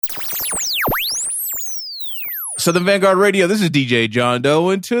Southern Vanguard Radio, this is DJ John Doe,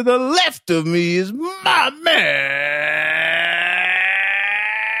 and to the left of me is my man.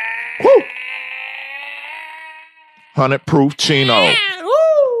 Woo! 100 Proof Chino.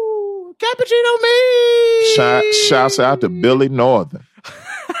 Woo! Cappuccino me. Shouts out to Billy Northern.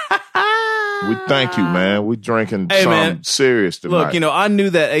 We thank you, man. We drinking something serious tonight. Look, I knew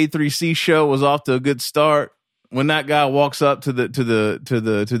that A3C show was off to a good start when that guy walks up to the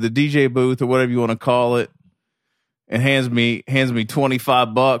DJ booth or whatever you want to call it and hands me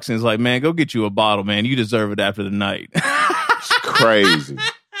 $25 and is like, man, go get you a bottle, man. You deserve it after the night. It's crazy.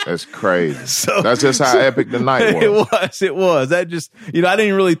 That's crazy. That's just how epic the night was. It was. That just, I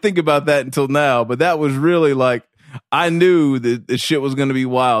didn't really think about that until now, but that was really like, I knew that the shit was going to be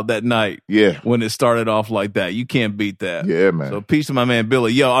wild that night. Yeah. When it started off like that. You can't beat that. Yeah, man. So peace to my man,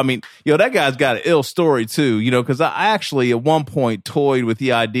 Billy. That guy's got an ill story too, because I actually at one point toyed with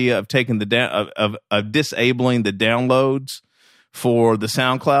the idea of taking of disabling the downloads for the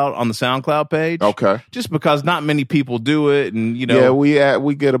SoundCloud on the SoundCloud page. Okay. Just because not many people do it. And, Yeah,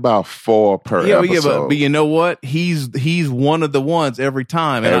 we get about 4 per episode. But you know what? He's one of the ones every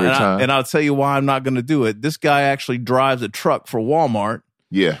time. And I'll tell you why I'm not going to do it. This guy actually drives a truck for Walmart.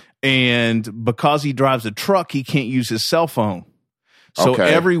 Yeah. And because he drives a truck, he can't use his cell phone. So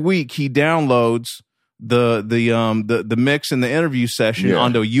every week he downloads the mix and the interview session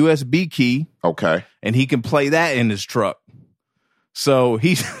onto a USB key. Okay. And he can play that in his truck. So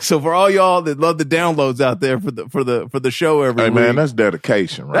for all y'all that love the downloads out there for the show every week. Hey man, that's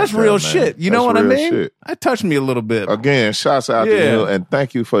dedication, right? That's real shit. You know what I mean? Shit. That touched me a little bit. Again, shouts out to you and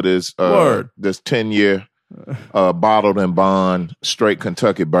thank you for this this 10-year bottled and bond straight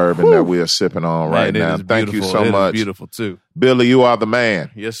Kentucky bourbon that we are sipping on right now. Thank you so much. Beautiful too. Billy, you are the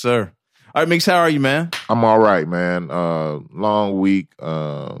man. Yes, sir. All right, Mix, how are you, man? I'm all right, man. Long week.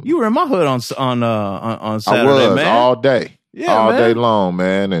 You were in my hood on Saturday, I was, man. all day. Yeah, all man. day long,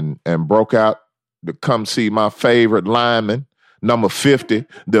 man, and broke out to come see my favorite lineman, number 50,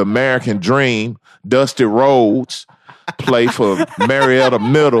 the American Dream, Dusty Rhodes, play for Marietta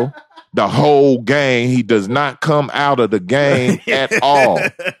Middle. The whole game, he does not come out of the game at all.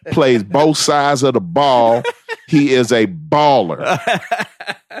 Plays both sides of the ball. He is a baller.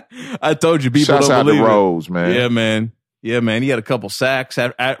 I told you, people Shouts don't out believe to it. Rhodes, man. Yeah, man. Yeah, man. He had a couple sacks.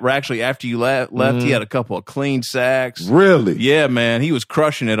 Actually, after you left, he had a couple of clean sacks. Really? Yeah, man. He was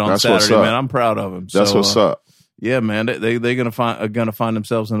crushing it on Saturday, man. I'm proud of him. That's what's up. Yeah, man. They're gonna find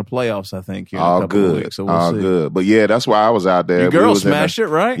themselves in the playoffs, I think. Here in a All couple good. Of weeks, so we'll see. Good. But yeah, that's why I was out there. Your girl smashed it,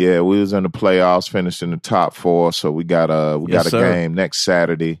 right? Yeah, we was in the playoffs, finished in the top 4. So we got a game next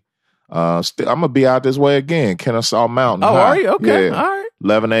Saturday. I'm gonna be out this way again, Kennesaw Mountain. Oh, High. are you? Okay, Yeah. all right.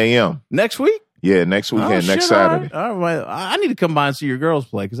 11 a.m. Next week. Yeah, next weekend, next Saturday. All right. I need to come by and see your girls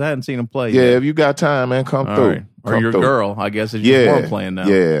play because I hadn't seen them play Yeah, yet. if you got time, man, come All through. right. Or Come your through. girl, I guess, is your one playing now.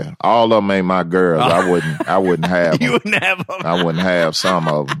 Yeah, all of them ain't my girls. I wouldn't have them. You wouldn't have them. I wouldn't have some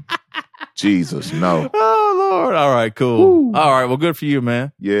of them. Jesus, no. Oh Lord! All right, cool. Woo. All right, well, good for you,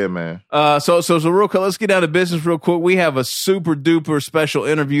 man. Yeah, man. So real quick, let's get down to business real quick. We have a super duper special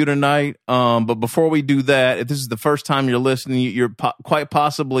interview tonight. But before we do that, if this is the first time you're listening, you're quite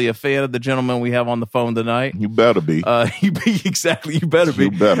possibly a fan of the gentleman we have on the phone tonight. You better be. You better be.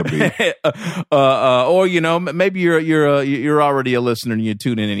 You better be. Or maybe you're already a listener and you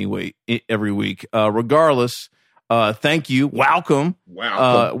tune in every week. Regardless. Thank you. Welcome.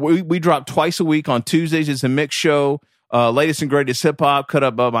 We drop twice a week on Tuesdays. It's a mix show. Latest and greatest hip hop cut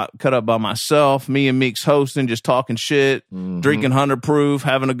up by myself, me and Meeks hosting, just talking shit, drinking 100 proof,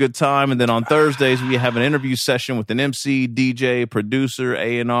 having a good time. And then on Thursdays, we have an interview session with an MC, DJ, producer,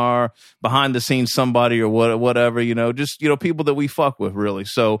 A&R, behind the scenes somebody or whatever, just people that we fuck with, really.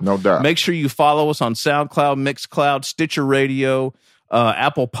 So no doubt. Make sure you follow us on SoundCloud, Mixcloud, Stitcher Radio,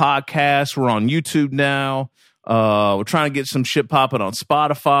 Apple Podcasts. We're on YouTube now. We're trying to get some shit popping on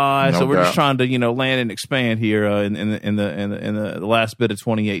Spotify, so we're just trying to land and expand here in the last bit of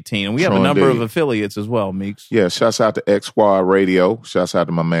 2018, and we have a number of affiliates as well. Meeks, yeah. Shouts out to X Squad Radio. Shouts out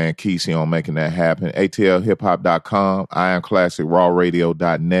to my man Kesey on making that happen. ATLHipHop.com,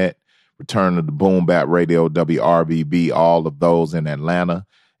 IronClassicRawRadio.net, Return of the Boom Bap Radio, WRBB, all of those in Atlanta,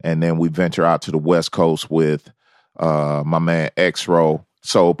 and then we venture out to the West Coast with my man X-Row.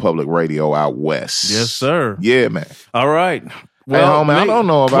 Soul Public Radio out west. Yes, sir. Yeah, man. All right. Well, hey, homie, I don't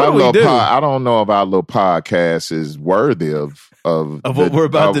know if our little podcast is worthy of what we're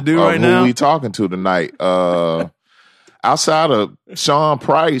about to do right now. Who we talking to tonight? Outside of Sean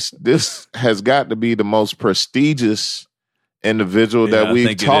Price, this has got to be the most prestigious individual that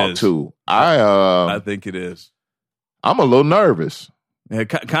we've talked to. I think it is. I'm a little nervous. Yeah,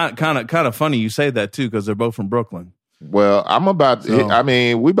 kind of funny you say that too, because they're both from Brooklyn. Well,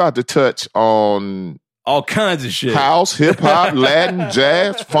 we about to touch on all kinds of shit: house, hip hop, Latin,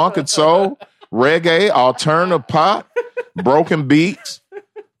 jazz, funk and soul, reggae, alternative pop, broken beats,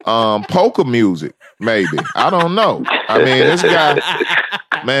 polka music. Maybe, I don't know. I mean, this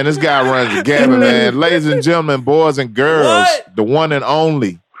guy runs the gamut, man. Ladies and gentlemen, boys and girls, the one and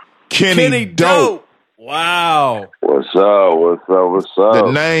only Kenny Dope. Wow. What's up?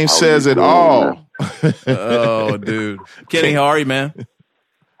 The name says it all. Oh, dude. Kenny, how are you, man?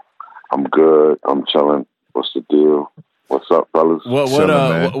 I'm good. I'm chilling. What's the deal? What's up, fellas?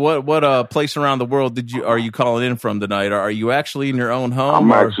 What place around the world are you calling in from tonight? Are you actually in your own home?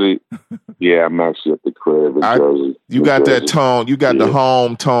 I'm actually at the crib in Jersey. You got that tone. You got the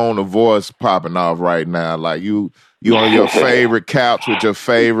home tone of voice popping off right now. Like you on your favorite couch with your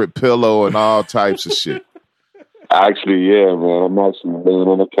favorite pillow and all types of shit. Actually, yeah, man. I'm actually laying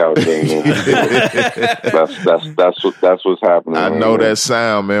on the couch right now. That's what's happening. I know that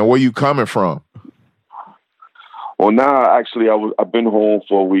sound, man. Where you coming from? Well, now actually, I've been home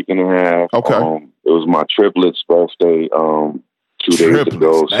for a week and a half. Okay. It was my triplets' birthday 2 days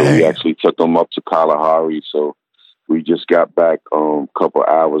ago, so we actually took them up to Kalahari. So we just got back a couple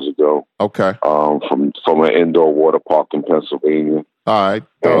hours ago. Okay. From an indoor water park in Pennsylvania. All right.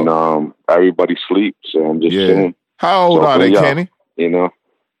 And everybody sleeps, so I'm just chilling. How old are they, Kenny? You know.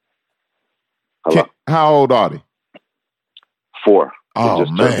 How old are they? 4. Oh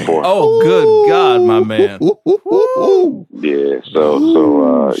man! 4. Oh, good God, my man! Yeah.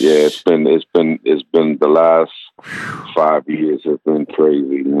 So it's been the last 5 years have been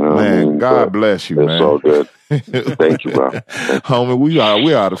crazy. You know man, I mean? God bless you, man. It's all good. Thank you, bro. Homie, we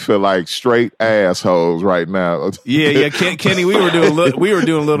ought to feel like straight assholes right now. Yeah. Kenny, we were doing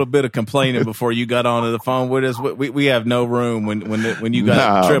a little bit of complaining before you got onto the phone with us. We have no room when you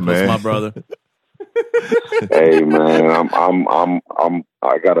got triplets, my brother. Hey man,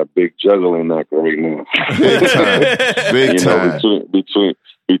 I got a big juggling act right now. Big time.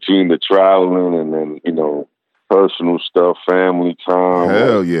 Between the traveling and then personal stuff, family time.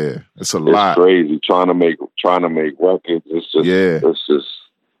 Hell yeah, it's a lot. It's crazy trying to make records. It's just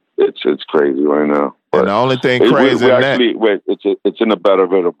it's crazy right now. But and the only thing crazy it's in a better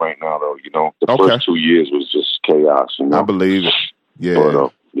rhythm right now though. The first 2 years was just chaos. I believe it. Yeah.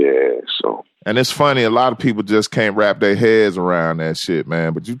 But, so. And it's funny, a lot of people just can't wrap their heads around that shit,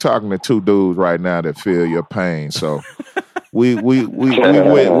 man. But you talking to two dudes right now that feel your pain. So we with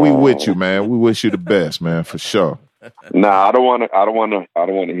you, man. We wish you the best, man, for sure. Nah, I don't want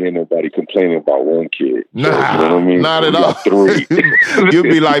to hear nobody complaining about one kid. Nah, you know what I mean? Not at all. 3. You'll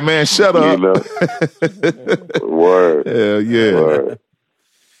be like, man, shut up. Word. Hell yeah. Word.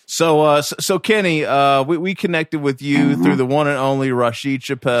 So Kenny, we connected with you through the one and only Rashid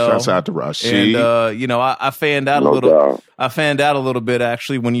Chappelle. Shouts out to Rashid. And I fanned out a little. I fanned out a little bit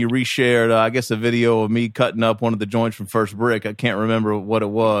actually when you reshared, I guess, a video of me cutting up one of the joints from First Brick. I can't remember what it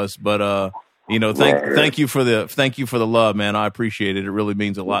was, but thank you for the love, man. I appreciate it. It really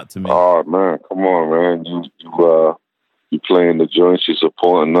means a lot to me. Oh man, come on, man. You playing the joints, you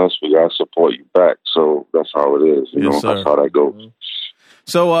supporting us. We gotta support you back. So that's how it is. Yes, that's how that goes.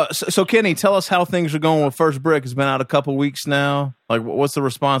 So Kenny, tell us how things are going with First Brick. It's been out a couple weeks now. Like, what's the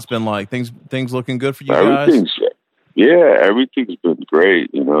response been like? Things looking good for you guys? Everything's been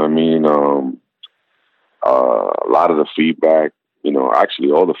great. You know what I mean? A lot of the feedback,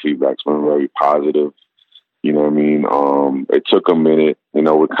 actually all the feedback's been very positive. You know what I mean? It took a minute.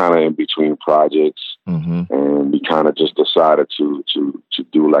 We're kind of in between projects, and we kind of just decided to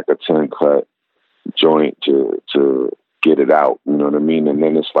do like a 10-cut joint to get it out, you know what I mean? And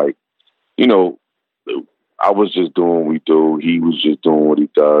then it's like, I was just doing what we do. He was just doing what he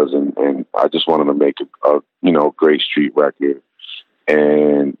does. And I just wanted to make a great street record.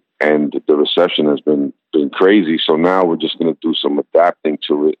 And the reception has been crazy. So now we're just going to do some adapting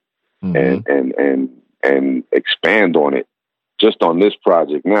to it and expand on it just on this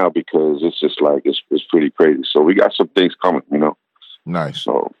project now, because it's just like, it's pretty crazy. So we got some things coming, Nice.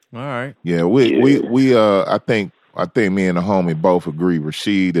 So, all right. Yeah. I think me and the homie both agree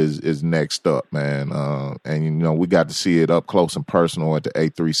Rashid is next up, man. And we got to see it up close and personal at the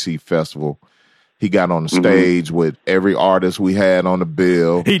A3C Festival. He got on the stage with every artist we had on the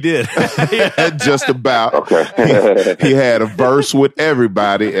bill. He did. Just about. Okay. He had a verse with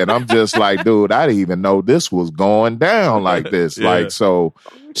everybody, and I'm just like, dude, I didn't even know this was going down like this. Yeah. Like, so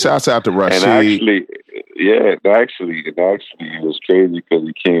shouts out to Rashid. And actually, it was crazy because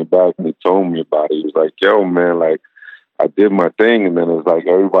he came back and he told me about it. He was like, yo, man, like, I did my thing, and then it's like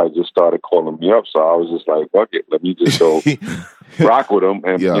everybody just started calling me up. So I was just like, fuck it, let me just go rock with him.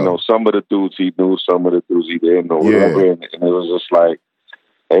 And you know, some of the dudes he knew, some of the dudes he didn't know, whatever. And it was just like,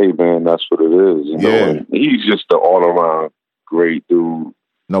 hey man, that's what it is. You know, and he's just an all around great dude,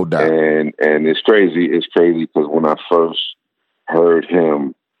 no doubt. And it's crazy. It's crazy because when I first heard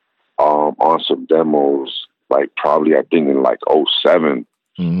him on some demos, like probably I think in like 2007.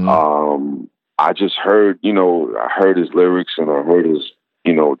 I just heard, you know, I heard his lyrics and I heard his,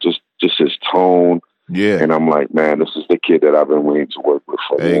 you know, just his tone. Yeah. And I'm like, man, this is the kid that I've been waiting to work with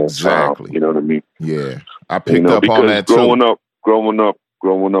for a long time. You know what I mean? Yeah. I picked up on that too.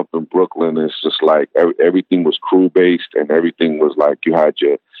 Growing up in Brooklyn, it's just like everything was crew based, and everything was like you had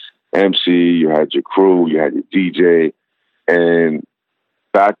your MC, you had your crew, you had your DJ. And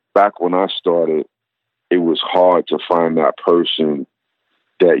back when I started, it was hard to find that person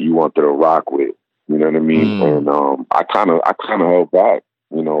that you wanted to rock with. You know what I mean? And I kind of held back,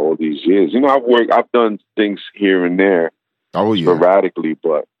 you know, all these years. You know, I've done things here and there, sporadically,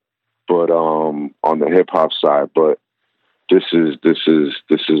 but on the hip hop side. But this is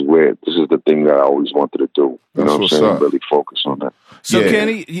the thing that I always wanted to do. You know what I'm saying? Really focus on that. So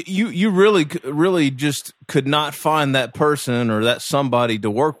Kenny, you really just could not find that person or that somebody to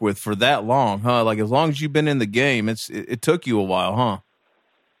work with for that long, huh? Like as long as you've been in the game, it took you a while, huh?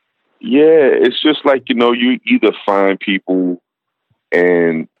 Yeah, it's just like, you know, you either find people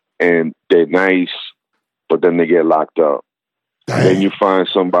and they're nice, but then they get locked up. Then you find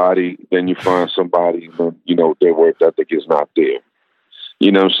somebody, and then, you know, their work ethic is not there.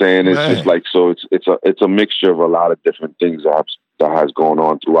 You know what I'm saying? It's just like, so it's a mixture of a lot of different things that has gone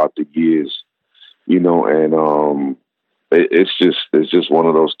on throughout the years, you know, and it's just one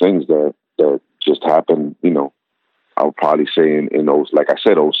of those things that just happened, you know. I would probably say in those, like I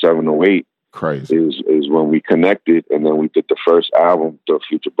said, 07, 08 crazy is when we connected, and then we did the first album, The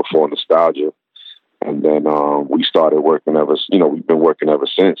Future Before Nostalgia. And then we started working we've been working ever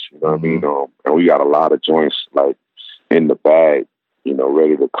since, you know what I mean? And we got a lot of joints like in the bag, you know,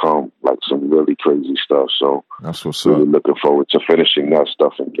 ready to come, like some really crazy stuff. So that's what's really looking forward to finishing that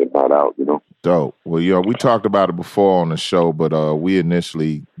stuff and getting that out, you know? Dope. Well, you know, we talked about it before on the show, but we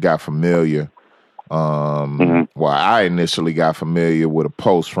initially got familiar. Well, I initially got familiar with a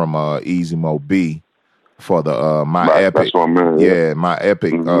post from Easy Mo B for the My Epic, My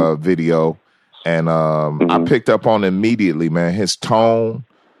Epic video, and I picked up on it immediately, man. His tone,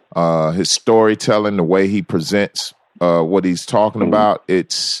 his storytelling, the way he presents what he's talking about,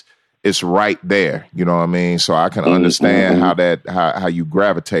 it's right there. You know what I mean? So I can understand how you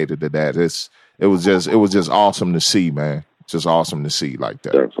gravitated to that. It was just awesome to see, man. Just awesome to see like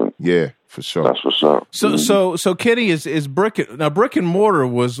that. Definitely. Yeah, for sure. That's what's up. So Kenny is Brick and Mortar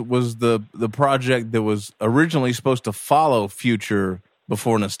was the project that was originally supposed to follow Future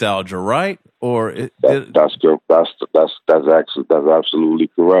Before Nostalgia, right? Or that's good. That's absolutely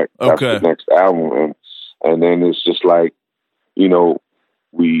correct. That's the next album, and then it's just like, you know,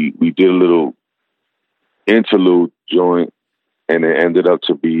 we did a little interlude joint, and it ended up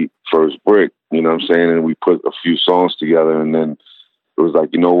to be First Brick. You know what I'm saying? And we put a few songs together, and then it was like,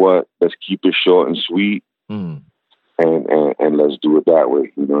 you know what? Let's keep it short and sweet, and let's do it that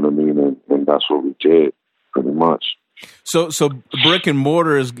way. You know what I mean? And that's what we did, pretty much. So Brick and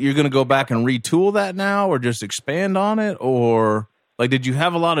Mortar you're going to go back and retool that now, or just expand on it, or like did you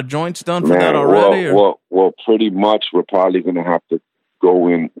have a lot of joints done for that already? Well, pretty much. We're probably going to have to go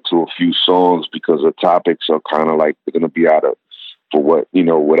into a few songs because the topics are kind of like they're going to be out of. For what, you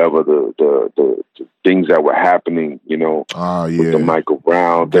know, whatever the things that were happening, you know, with the Michael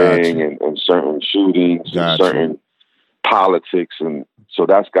Brown thing and certain shootings and certain politics. And so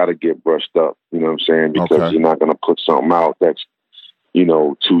that's got to get brushed up, you know what I'm saying? Because you're not going to put something out that's, you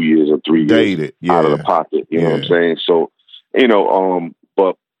know, 2 years or 3 years dated, out of the pocket, you know what I'm saying? So, you know,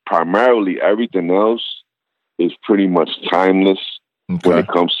 but primarily everything else is pretty much timeless when it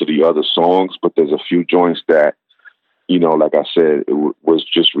comes to the other songs. But there's a few joints that, you know, like I said, it was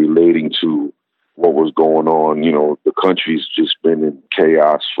just relating to what was going on. You know, the country's just been in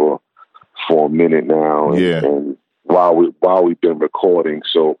chaos for a minute now, and while we've been recording,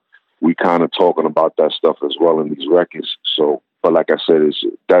 so we kind of talking about that stuff as well in these records. So, but like I said,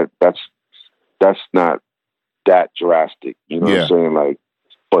 that's not that drastic. You know what I'm saying? Like,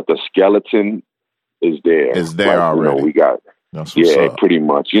 but the skeleton is there. It's there like, already. You know, we got pretty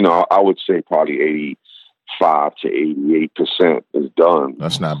much. You know, I would say probably 85 to 88% is done.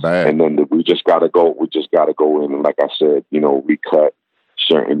 That's not bad. And then we just gotta go in and, like I said, you know, recut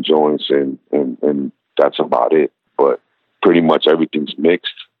certain joints and that's about it. But pretty much everything's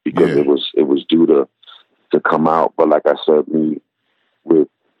mixed because it was due to come out. But like I said, me with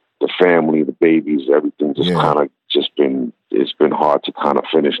the family, the babies, everything just kind of it's been hard to kind of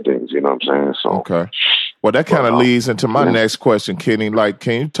finish things. You know what I'm saying? So okay. Well, that kind of leads into my next question, Kenny. Like,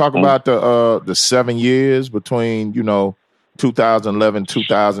 can you talk about the 7 years between 2011,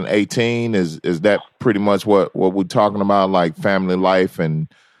 2018? Is that pretty much what we're talking about, like family life and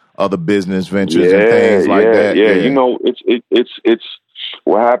other business ventures and things like that? Yeah. It's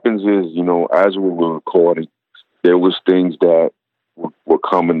what happens is, as we were recording, there was things that were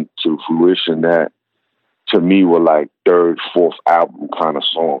coming to fruition that to me were like third, fourth album kind of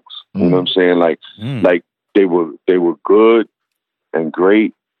songs. You know what I'm saying? Like they were good and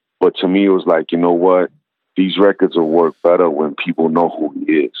great, but to me it was like, you know what? These records will work better when people know who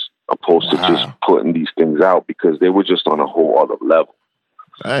he is, opposed to just putting these things out, because they were just on a whole other level.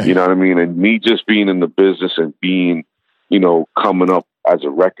 Dang. You know what I mean? And me just being in the business and being, coming up as a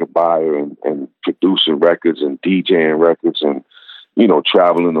record buyer and producing records and DJing records and,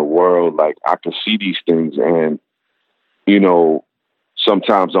 traveling the world, like I can see these things, and,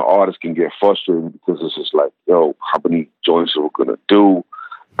 sometimes an artist can get frustrated because it's just like, yo, how many joints are we gonna do?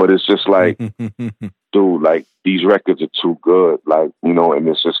 But it's just like, dude, like these records are too good, like, and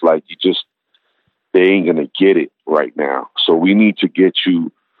it's just like they ain't gonna get it right now. So we need to get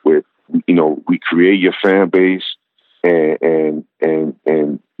you with, we create your fan base and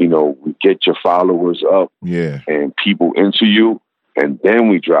we get your followers up, and people into you, and then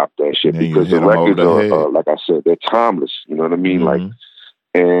we drop that shit, because the records are like I said, they're timeless. You know what I mean? Like,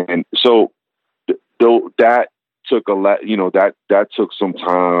 and so that took a lot. That took some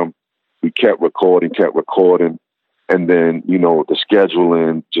time. We kept recording, and then the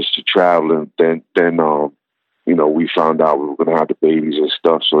scheduling, just to traveling. Then we found out we were gonna have the babies and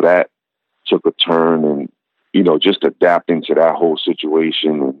stuff, so that took a turn, and just adapting to that whole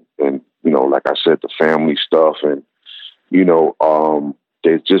situation, and like I said, the family stuff, and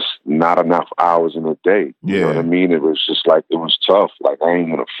there's just not enough hours in a day. You know what I mean? It was just like, it was tough. Like, I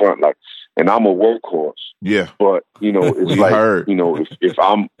ain't gonna front, like, and I'm a workhorse. Yeah. But it's like,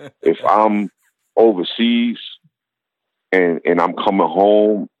 if I'm overseas and I'm coming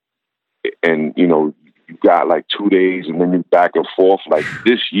home, and you got like 2 days and then you're back and forth, like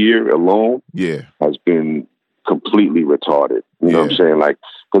this year alone has been completely retarded. You know what I'm saying? Like,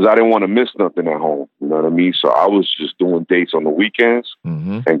 because I didn't want to miss nothing at home. You know what I mean? So I was just doing dates on the weekends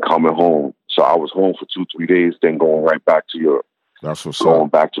and coming home. So I was home for 2-3 days, then going right back to Europe. That's what's going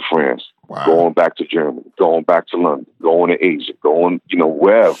back to France, going back to Germany, going back to London, going to Asia, going,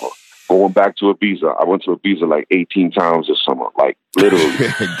 wherever. Going back to Ibiza. I went to Ibiza like 18 times this summer, like literally.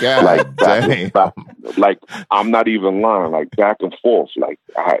 back, like I'm not even lying, like back and forth. Like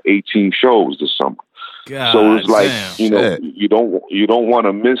I had 18 shows this summer. God, so it's like, you don't want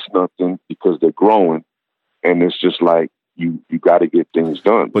to miss nothing because they're growing, and it's just like you got to get things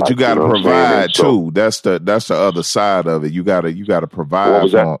done. But you got to provide too. That's the other side of it. You got to provide. What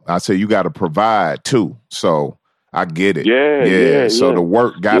was that? I say you got to provide too. So I get it. Yeah. So the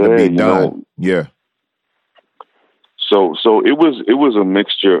work got to be done. So it was a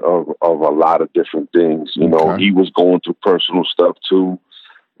mixture of a lot of different things. He was going through personal stuff too.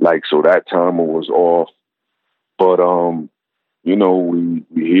 Like, so that timer was off, but we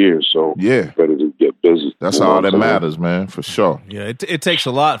here, so better to get busy. That's all that matters, man, for sure. Yeah, it takes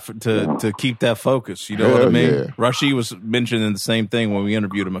a lot to keep that focus. You know what I mean? Yeah. Rashid was mentioning the same thing when we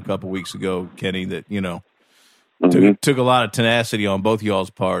interviewed him a couple weeks ago, Kenny. That took a lot of tenacity on both y'all's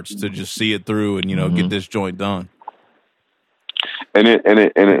parts to just see it through and get this joint done. And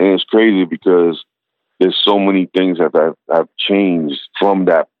it's crazy because there's so many things that have changed from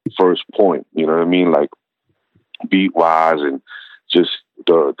that first point. You know what I mean? Like beat wise and just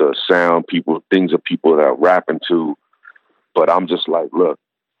the sound, things that people that are rapping to. But I'm just like, look,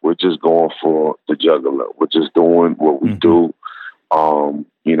 we're just going for the juggler. We're just doing what we do. I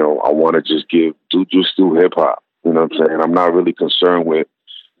want to just do hip hop. You know what I'm saying? I'm not really concerned with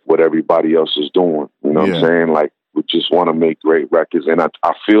what everybody else is doing. You know what I'm saying? Like, we just want to make great records. And I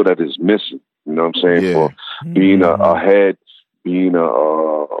feel that it's missing. You know what I'm saying? For being a head, being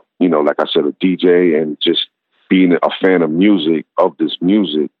like I said, a DJ, and just being a fan of this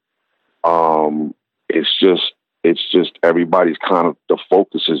music. It's just everybody's kind of, the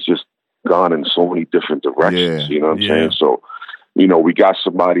focus is just gone in so many different directions. You know what I'm saying? So, we got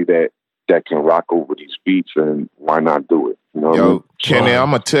somebody that can rock over these beats, and why not do it? You know what I mean? Kenny,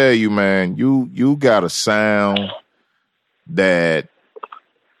 I'm gonna tell you, man, you got a sound that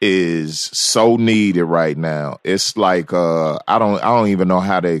is so needed right now. It's like I don't even know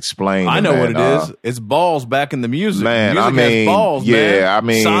how to explain. I know what it is. It's balls back in the music. Man, music has balls, man. I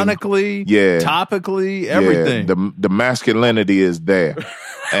mean, sonically, topically, everything. Yeah, the masculinity is there,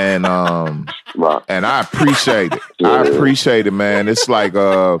 and I appreciate it. I appreciate it, man. It's like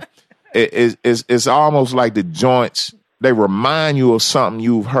it's almost like the joints. They remind you of something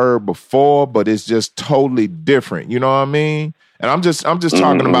you've heard before, but it's just totally different. You know what I mean? And I'm just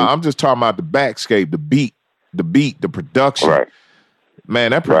talking about the backscape, the beat, the production. Right.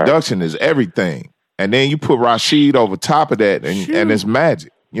 Man, that production is everything. And then you put Rashid over top of that, and it's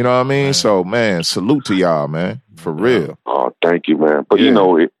magic. You know what I mean? Man. So, man, salute to y'all, man, for real. Oh, thank you, man. But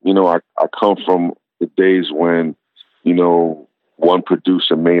I come from the days when, one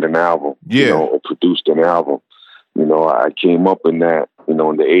producer made an album, or produced an album. I came up in that, in the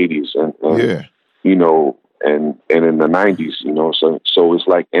 80s and and in the 90s, so it's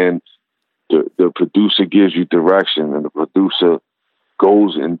like, and the producer gives you direction, and the producer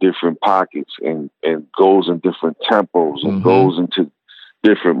goes in different pockets and goes in different tempos and goes into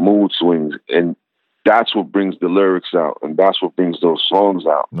different mood swings. And that's what brings the lyrics out. And that's what brings those songs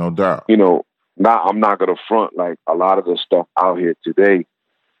out. No doubt. Now I'm not going to front, like a lot of the stuff out here today,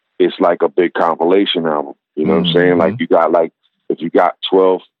 it's like a big compilation album. You know what I'm saying? Like if you got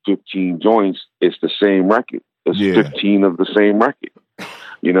 12, 15 joints, it's the same record. It's 15 of the same record.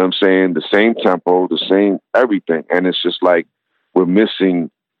 You know what I'm saying? The same tempo, the same everything. And it's just like we're missing,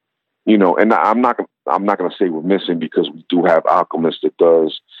 and I'm not going to say we're missing, because we do have Alchemist that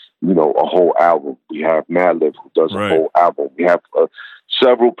does, a whole album. We have Madlib who does a whole album. We have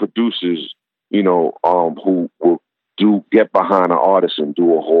several producers, who will get behind an artist and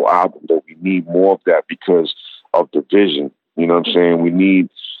do a whole album. But we need more of that because of the vision. You know what I'm saying? We need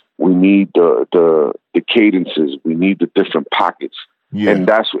the cadences. We need the different pockets. Yeah. And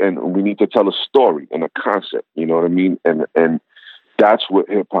we need to tell a story and a concept. You know what I mean? And that's what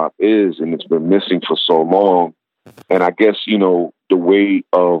hip hop is, and it's been missing for so long. And I guess, the way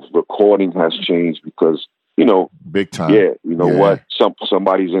of recording has changed because, big time. Yeah, what?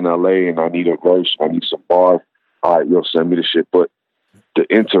 Somebody's in LA and I need a verse, I need some bars. All right, send me the shit. But the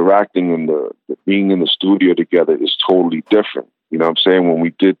interacting and the being in the studio together is totally different. You know what I'm saying? When we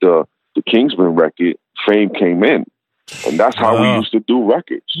did the Kingsman record, Fame came in. And that's how we used to do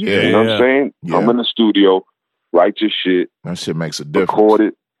records. Yeah, you know what I'm saying? Yeah. I'm in the studio, write your shit. That shit makes a difference. Record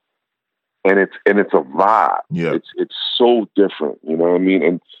it. And it's a vibe. Yeah. It's so different. You know what I mean?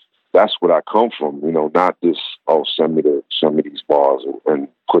 And that's what I come from, not this, send me these bars and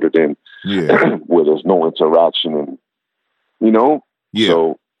put it in where there's no interaction and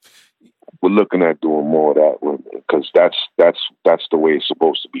So we're looking at doing more of that because that's the way it's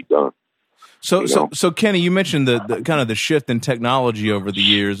supposed to be done. So Kenny, you mentioned the kind of the shift in technology over the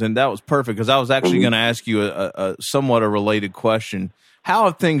years, and that was perfect because I was actually going to ask you a somewhat a related question. How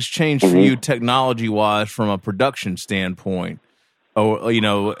have things changed for you technology wise from a production standpoint? Or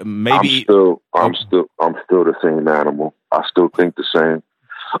maybe I'm still the same animal. I still think the same.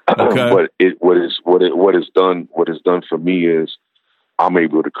 Okay. But what it's done for me is I'm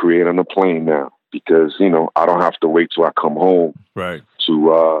able to create on a plane now because I don't have to wait till I come home to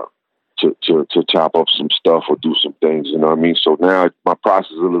chop up some stuff or do some things. You know what I mean? So now my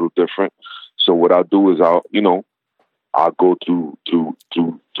process is a little different. So what I'll do is I'll go through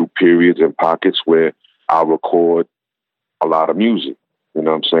periods and pockets where I'll record a lot of music. You know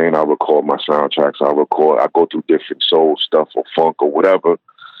what I'm saying? I'll record my soundtracks. I go through different soul stuff or funk or whatever.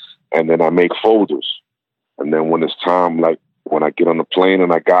 And then I make folders. And then when it's time, like when I get on the plane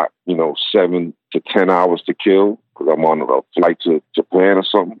and I got, 7 to 10 hours to kill because I'm on a flight to Japan or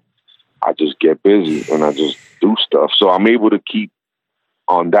something, I just get busy and I just do stuff. So I'm able to keep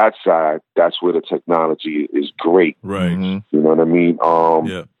on that side. That's where the technology is great. Right. You know what I mean?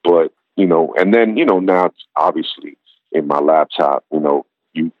 But, and then, now it's obviously in my laptop,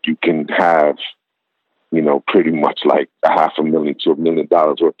 you can have, pretty much like $500,000 to $1 million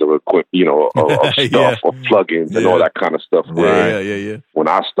worth of equipment, of stuff or plugins and all that kind of stuff. Yeah. When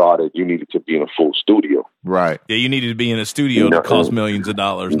I started, you needed to be in a full studio. Right. Yeah, you needed to be in a studio that cost millions of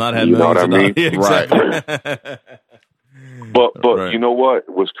dollars, not have millions of dollars. Yeah, exactly. Right. But you know what?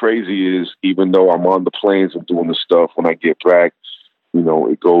 What's crazy is even though I'm on the planes and doing the stuff, when I get back,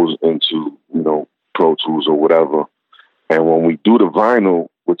 it goes into, Pro Tools or whatever. And when we do the vinyl,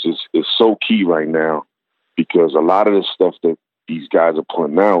 which is so key right now, because a lot of the stuff that these guys are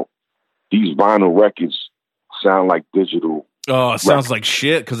putting out, these vinyl records sound like digital. Oh, it sounds like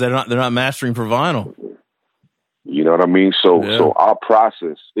shit because they're not mastering for vinyl. You know what I mean? So our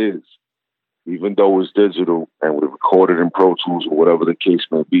process is even though it's digital and we recorded in Pro Tools or whatever the case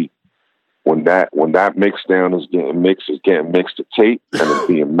may be, when that mix down is getting mixed to tape and it's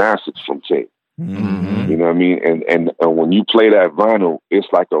being mastered from tape. Mm-hmm. You know what I mean? And when you play that vinyl, it's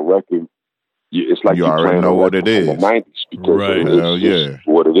like a record. It's like you already know what it is. In the 90s because it's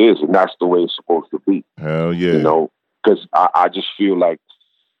what it is, and that's the way it's supposed to be. Hell yeah. You know, because I just feel like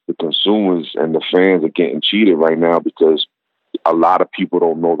the consumers and the fans are getting cheated right now because a lot of people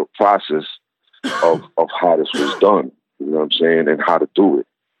don't know the process of how this was done. You know what I'm saying? And how to do it.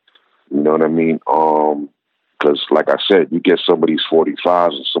 You know what I mean? Because like I said, you get some of these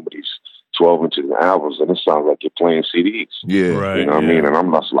 45s and some of these 12-inch albums, and it sounds like you're playing CDs. Yeah, right. You know what I mean? And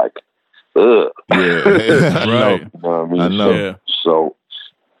I'm just like, ugh. Right. Yeah, You know what I mean? I know. So,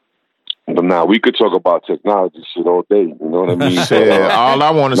 but now we could talk about technology shit all day. You know what I mean? All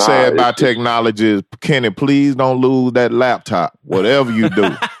I want to say about technology is, Kenny, please don't lose that laptop. Whatever you do,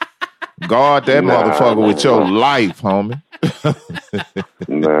 guard that motherfucker with your life, homie.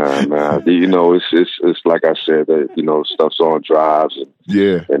 Nah. You know, it's like I said, that, you know, stuff's on drives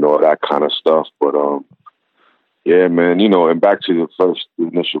and all that kind of stuff. But yeah, man, you know, and back to the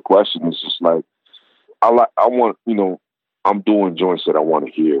initial question, it's just like I want, you know, I'm doing joints that I want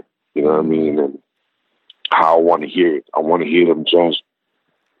to hear. You know what I mean? And how I want to hear it. I want to hear them joints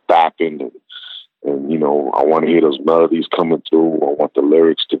bapping and you know, I want to hear those melodies coming through. I want the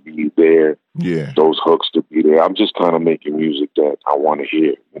lyrics to be there. Yeah. Those hooks to be there. I'm just kind of making music that I want to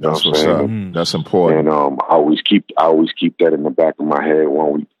hear. You know That's what I'm saying? Up. That's important. And I always keep that in the back of my head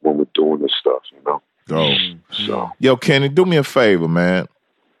when we're doing this stuff, you know? So. Yo, Kenny, do me a favor, man.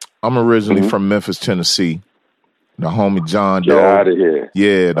 I'm originally from Memphis, Tennessee. The homie John Doe. Get out of here.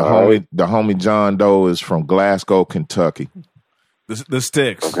 Yeah, the homie John Doe is from Glasgow, Kentucky. The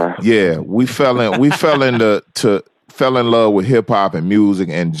Sticks. Okay. Yeah, we fell in love with hip hop and music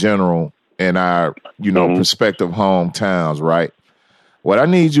in general in our, you know, prospective hometowns, right? What I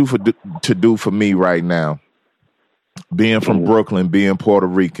need you to do for me right now, being from Brooklyn, being Puerto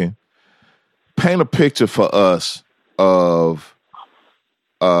Rican, paint a picture for us of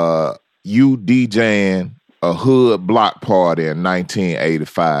you DJing a hood block party in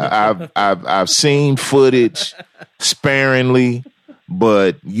 1985. I've seen footage sparingly,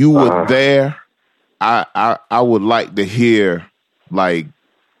 but you were there. I would like to hear, like,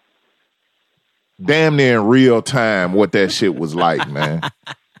 damn near in real time what that shit was like, man.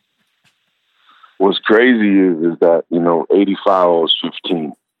 What's crazy is that, you know, 85 I was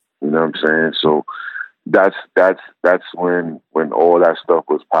 15. You know what I'm saying? So that's when all that stuff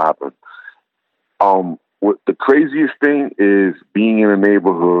was popping. What the craziest thing is being in a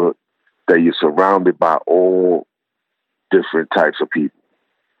neighborhood that you're surrounded by all different types of people.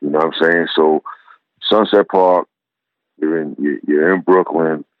 You know what I'm saying? So Sunset Park, you're in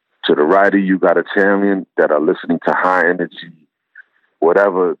Brooklyn. To the right of you got Italian that are listening to high energy,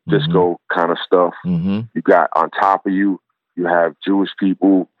 whatever disco kind of stuff. You got on top of you have Jewish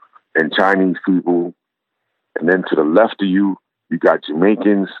people and Chinese people, and then to the left of you got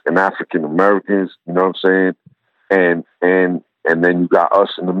Jamaicans and African Americans. You know what I'm saying? And then you got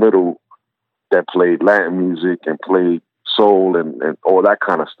us in the middle that played Latin music and played soul and all that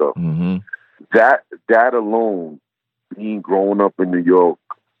kind of stuff. That alone, being growing up in New York,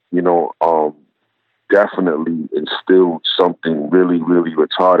 you know, definitely instilled something really, really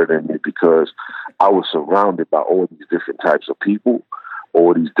retarded in me because I was surrounded by all these different types of people,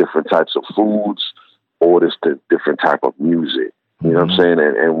 all these different types of foods, all this different type of music. You know what I'm saying?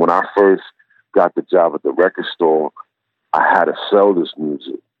 And when I first got the job at the record store, I had to sell this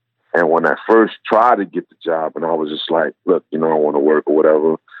music. And when I first tried to get the job, and I was just like, look, you know, I want to work or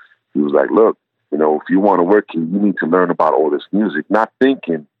whatever, he was like, look, you know, if you want to work here, you need to learn about all this music. Not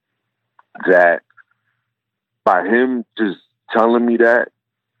thinking that by him just telling me that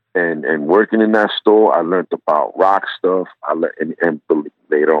and working in that store, I learned about rock stuff. And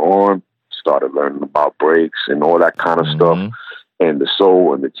later on, started learning about breaks and all that kind of stuff. And the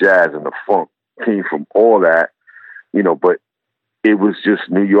soul and the jazz and the funk came from all that, you know, but it was just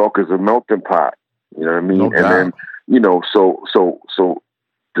New York as a melting pot. You know what I mean? No and then, you know, so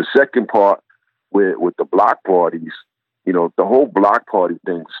the second part with the block parties, you know, the whole block party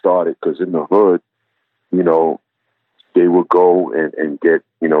thing started because in the hood, you know, they would go and get,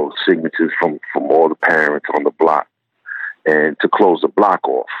 you know, signatures from all the parents on the block and to close the block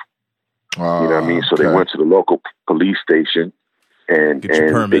off. You know what I mean? So they went to the local police station and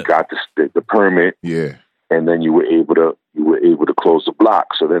they got the permit. Yeah. And then you were able to close the block.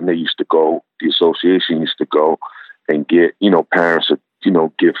 So then they used to go, the association used to go and get, you know, parents would, you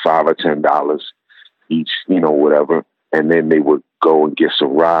know, give $5 or $10 each, you know, whatever. And then they would go and get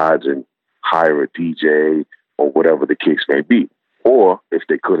some rides and hire a DJ or whatever the case may be. Or if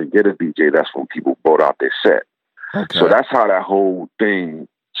they couldn't get a DJ, that's when people brought out their set. Okay. So that's how that whole thing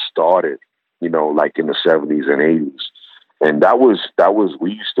started, you know, like in the 70s and 80s. And that was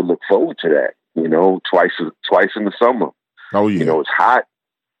we used to look forward to that, you know, twice in the summer. Oh yeah. You know, it's hot,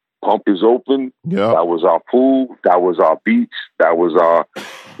 pump is open. Yeah. That was our pool, that was our beach, that was our,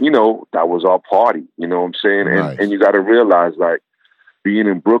 you know, that was our party. You know what I'm saying? Nice. And you gotta realize, like, being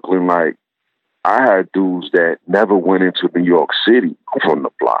in Brooklyn, like, I had dudes that never went into New York City from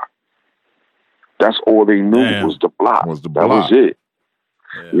the block. That's all they knew was the block. That was it.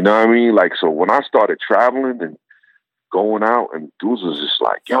 Yeah. You know what I mean? Like, so when I started traveling and going out, and dudes was just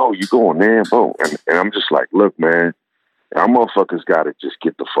like, yo, you going there, bro? And I'm just like, look, man, y'all motherfuckers got to just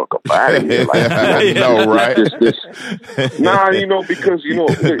get the fuck up out of here. Like, you know, right? Nah, you know, because, you know,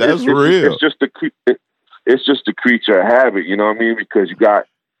 that's real. It's just a creature of habit, you know what I mean? Because you got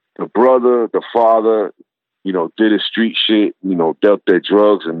the brother, the father, you know, did his street shit, you know, dealt their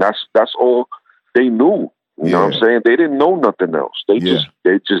drugs, and that's all they knew. You know what I'm saying? They didn't know nothing else. They just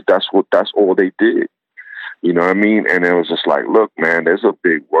that's all they did. You know what I mean? And it was just like, look, man, there's a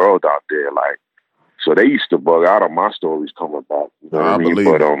big world out there. Like, so they used to bug out on my stories coming back. You know what I mean?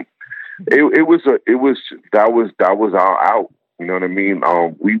 But that was our out. You know what I mean?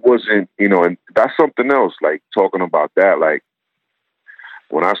 We wasn't, you know, and that's something else. Like, talking about that, like,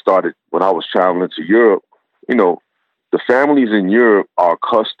 when I was traveling to Europe, you know, the families in Europe are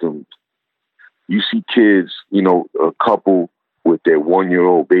accustomed. You see kids, you know, a couple with their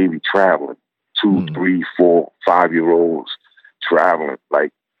 1-year-old baby traveling, 2, 3, 4, 5-year-olds traveling.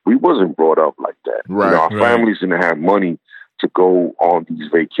 Like, we wasn't brought up like that. Right, you know, our families didn't have money to go on these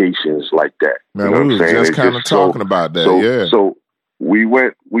vacations like that. Man, you know we were just kind of talking about that, So we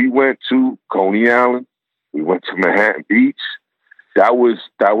went to Coney Island. We went to Manhattan Beach. That was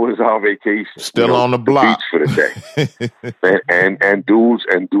our vacation. Still, you know, on the block beach for the day, and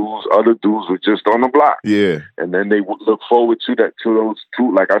other dudes were just on the block. Yeah, and then they would look forward to those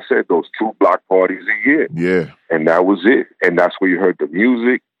two, like I said, those 2 block parties a year. Yeah, and that was it. And that's where you heard the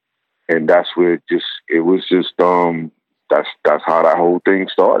music, and that's where that's how that whole thing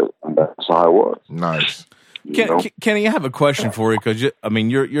started, and that's how it was. Nice. Kenny, I have a question for you, because I mean,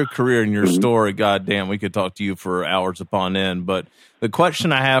 your career and your story, goddamn, we could talk to you for hours upon end. But the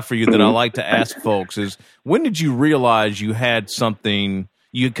question I have for you that I like to ask folks is, when did you realize you had something,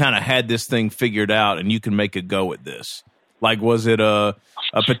 you kind of had this thing figured out and you can make a go at this? Like, was it a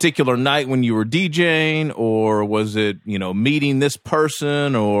particular night when you were DJing, or was it, you know, meeting this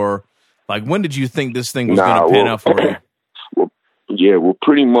person, or like, when did you think this thing was going to pan out for you? Yeah, well,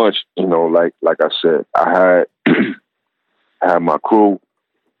 pretty much, you know, like I said, I had my crew.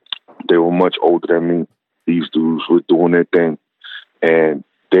 They were much older than me. These dudes were doing their thing. And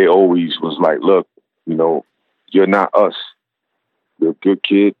they always was like, look, you know, you're not us. You're a good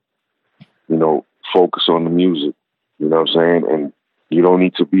kid. You know, focus on the music. You know what I'm saying? And you don't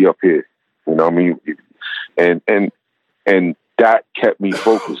need to be up here. You know what I mean? And that kept me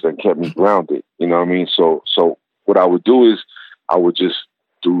focused and kept me grounded. You know what I mean? So what I would do is, I would just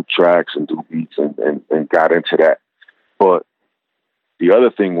do tracks and do beats and got into that. But the other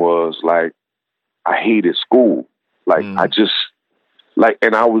thing was, like, I hated school. Like, I just, like,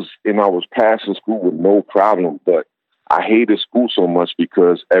 and I was passing school with no problem, but I hated school so much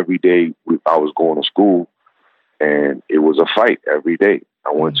because every day I was going to school and it was a fight every day.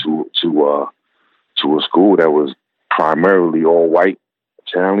 I went to a school that was primarily all white,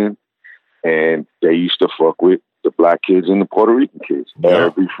 Italian, and they used to fuck with the black kids and the Puerto Rican kids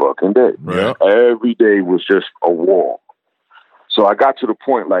every fucking day. Yeah. Every day was just a war. So I got to the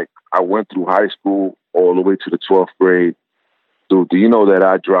point, like, I went through high school all the way to the 12th grade. Dude, do you know that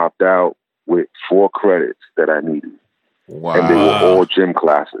I dropped out with 4 credits that I needed? Wow. And they were all gym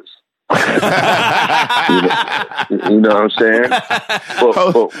classes. you know what I'm saying?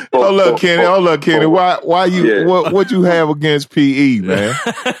 Hold up, Kenny. Why you? What you have against PE, man?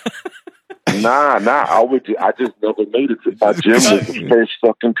 Nah. I just never made it to my gym was the first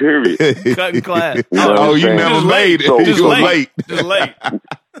fucking period. Cutting class. You never made it. So, you were late. Just late.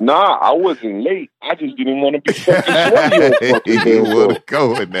 Nah, I wasn't late. I just didn't want to be fucking sweaty. You want to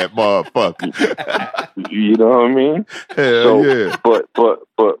go in that motherfucker. You know what I mean? Hell yeah. But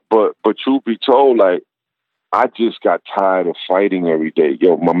truth be told, like, I just got tired of fighting every day.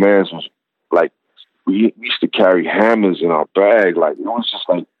 Yo, my man's was like, we used to carry hammers in our bag. Like, it was just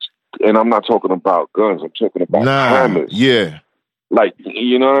like, and I'm not talking about guns. I'm talking about hammers. Yeah. Like,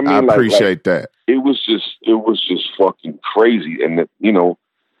 you know what I mean? I appreciate that. It was just fucking crazy. And, you know,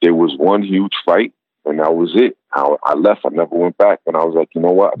 there was one huge fight, and that was it. I left. I never went back. And I was like, you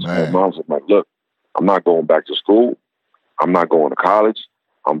know what? I told my mom, I'm like, look, I'm not going back to school. I'm not going to college.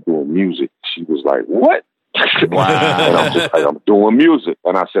 I'm doing music. She was like, what? Wow. And I'm just like, I'm doing music.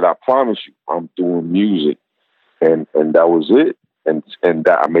 And I said, I promise you, I'm doing music. And that was it. And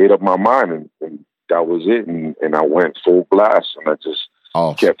that I made up my mind, and that was it. And I went full blast, and I just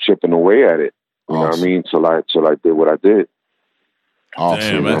kept chipping away at it. You know what I mean? Till I did what I did.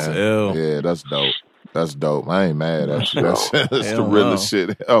 Awesome, damn, that's ill. Yeah, that's dope. That's dope. I ain't mad at you. That's the realest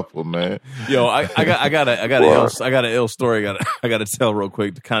shit ever, man. Yo, I got an ill story. I got to tell real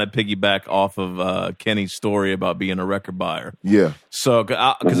quick to kind of piggyback off of Kenny's story about being a record buyer. Yeah. So,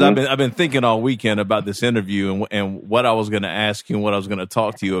 because I've been thinking all weekend about this interview and what I was going to ask you and what I was going to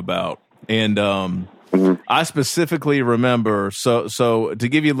talk to you about, and I specifically remember. So to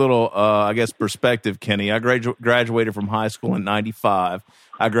give you a little, I guess, perspective, Kenny, I graduated from high school in '95.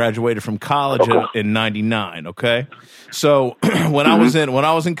 I graduated from college in '99. Okay, so when I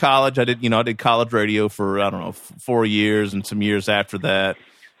was in college, I did college radio for, I don't know, 4 years and some years after that.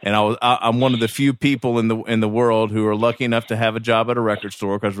 And I'm one of the few people in the world who are lucky enough to have a job at a record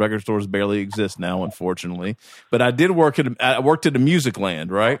store, because record stores barely exist now, unfortunately. But I worked at a Music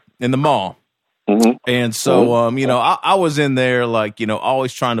Land, right, in the mall. And so, I was in there, like,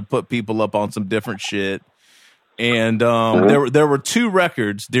 always trying to put people up on some different shit. And there were 2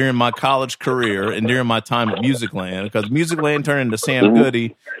 records during my college career and during my time at Music Land, because Music Land turned into Sam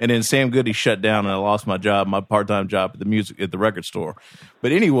Goody, and then Sam Goody shut down, and I lost my job, my part-time job at the record store.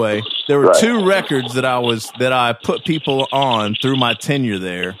 But anyway, there were 2 records that I put people on through my tenure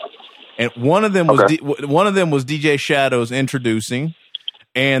there, and one of them was DJ Shadow's Introducing.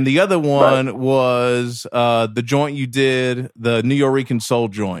 And the other one was the joint you did, the Nuyorican Soul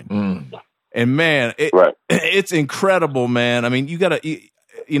joint. And man, it's incredible, man. I mean, you got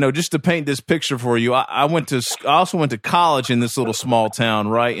to, just to paint this picture for you, I also went to college in this little small town,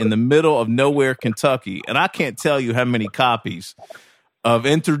 right, in the middle of nowhere, Kentucky. And I can't tell you how many copies of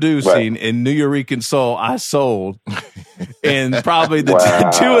Introducing and Nuyorican Soul I sold in probably the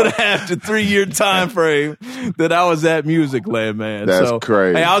 2.5 to 3 year time frame that I was at Music Land, man. That's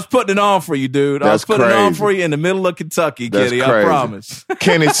crazy. Hey, I was putting it on for you, dude. I was putting it on for you in the middle of Kentucky, Kenny. I promise.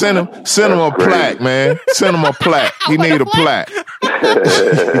 Kenny, send him a plaque, man. Send him a plaque. He need a plaque.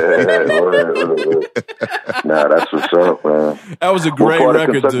 Nah, that's what's up, man. That was a great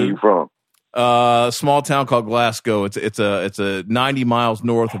record, dude. You from? Small town called Glasgow. It's a 90 miles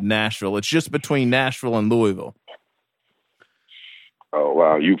north of Nashville. It's just between Nashville and Louisville. Oh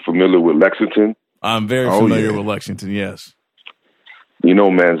wow, you familiar with Lexington? I'm very familiar with Lexington. Yes. You know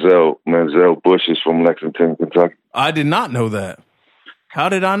Manziel Bush is from Lexington, Kentucky. I did not know that. How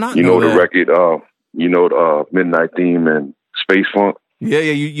did I not know that? You know the record, Midnight Theme and Space Funk? Yeah,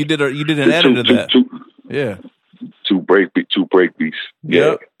 you did an edit of that. Yeah. Two breakbeats.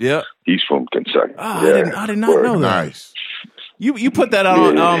 Yeah. Yep. He's from Kentucky. I did not know that. Nice. You put that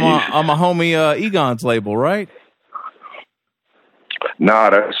on my homie Egon's label, right? Nah,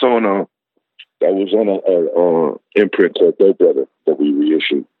 that was on a imprint called Dope Brother that we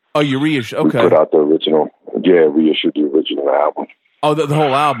reissued. Oh, you reissued? Okay. We put out the original. Yeah, reissued the original album. Oh, the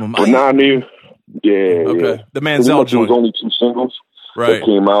whole album. But okay. The Manziel joint. It was only 2 singles. Right. That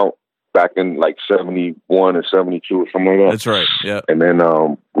came out back in like 71 and 72 or something like that. That's right. Yeah. And then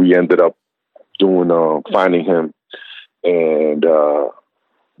we ended up doing finding him and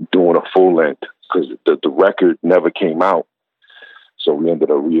doing a full length, because the record never came out. So we ended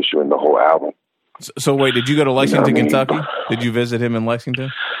up reissuing the whole album. So wait, did you go to Lexington, Kentucky? Did you visit him in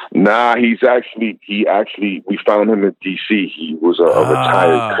Lexington? Nah, we found him in D.C. He was a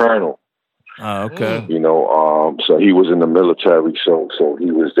retired colonel. Oh, okay. So he was in the military, so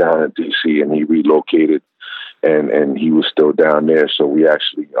he was down in D.C. and he relocated, and he was still down there. So we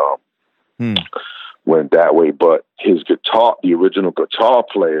actually went that way. But his guitar, the original guitar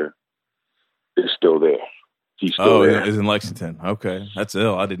player, is still there. He's still there. Is in Lexington. Okay, that's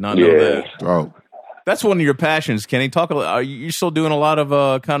ill. I did not know that. Oh, that's one of your passions, Kenny. Are you still doing a lot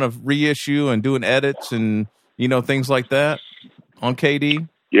of kind of reissue and doing edits and things like that on KD?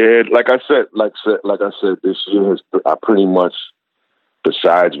 Yeah, like I said, this year I pretty much,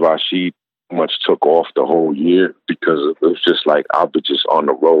 besides Rashid, much took off the whole year because it was just like I've been just on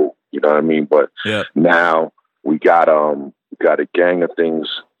the road. You know what I mean? But now we got a gang of things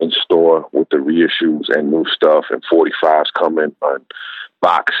in store with the reissues and new stuff, and 45s coming and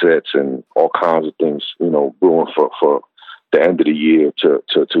box sets and all kinds of things, brewing for the end of the year to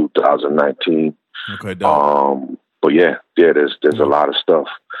 2019. Okay, dope. But there's a lot of stuff.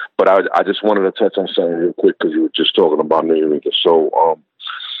 But I just wanted to touch on something real quick because you were just talking about Nuyorican Soul.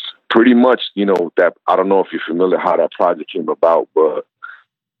 pretty much, that, I don't know if you're familiar how that project came about, but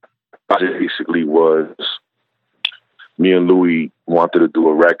it basically was me and Louis wanted to do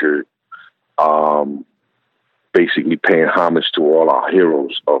a record, basically paying homage to all our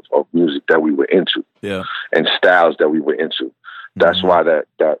heroes of music that we were into, and styles that we were into. That's why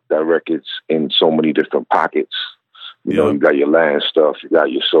that record's in so many different pockets. You got your land stuff, you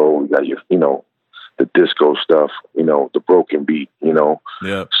got your soul, you got your, the disco stuff, the broken beat,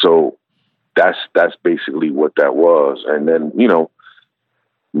 So that's basically what that was. And then,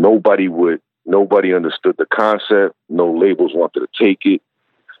 nobody understood the concept. No labels wanted to take it.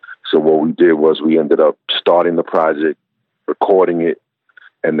 So what we did was we ended up starting the project, recording it,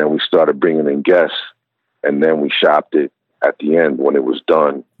 and then we started bringing in guests, and then we shopped it at the end when it was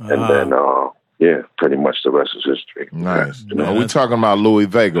done. And then, pretty much the rest is history. Nice. We're talking about Louie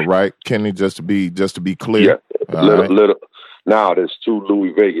Vega, right, Kenny? Just to be clear. Yeah. Little. Now there's two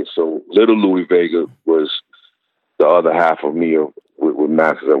Louie Vegas. So little Louie Vega was the other half of me with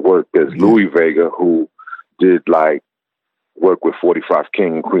Masters at Work. There's Louie Vega, who did work with 45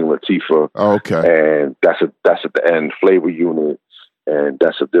 King and Queen Latifah. Oh, okay. And that's at the end, Flavor Unit. And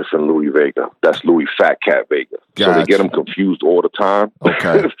that's a different Louie Vega. That's Louis Fat Cat Vega. Gotcha. So they get them confused all the time.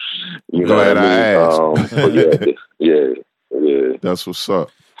 Okay. Glad I asked. But yeah. That's what's up.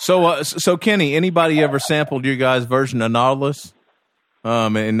 So Kenny, anybody ever sampled your guys' version of Nautilus?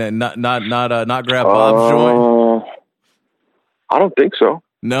 And not grab Bob's joint? I don't think so.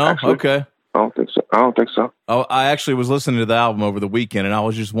 No? Actually. Okay. I don't think so. Oh, I actually was listening to the album over the weekend, and I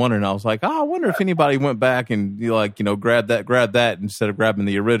was just wondering. I was like, I wonder if anybody went back and grab that instead of grabbing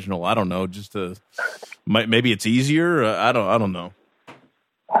the original. I don't know, just to maybe it's easier. I don't know.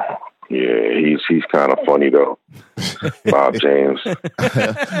 Yeah, he's kind of funny though, Bob James.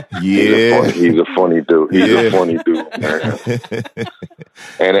 He's a funny dude. He's a funny dude, man.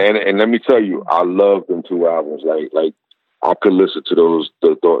 and let me tell you, I love them two albums. Like. I could listen to those,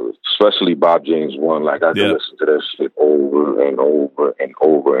 especially Bob James one. I could listen to that shit over and over and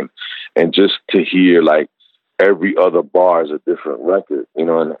over, and just to hear every other bar is a different record,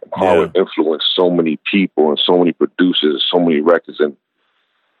 and how it influenced so many people and so many producers, so many records, and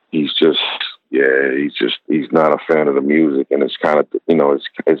he's not a fan of the music, and it's kind of,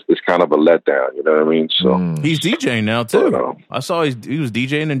 it's kind of a letdown, you know what I mean? So he's DJing now too. I saw he was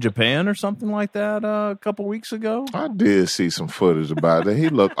DJing in Japan or something like that a couple weeks ago. I did see some footage about it. He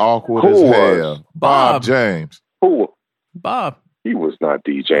looked awkward as hell. Bob James. Who? Bob. He was not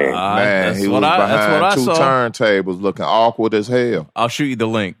DJing. Man, he was behind two turntables looking awkward as hell. I'll shoot you the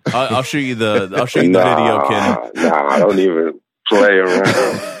link. I'll shoot you the video, Kenny. I don't even play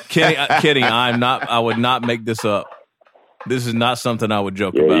around. Kenny, I would not make this up. This is not something I would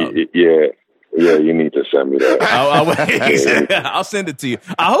joke about. Yeah, you need to send me that. I'll send it to you.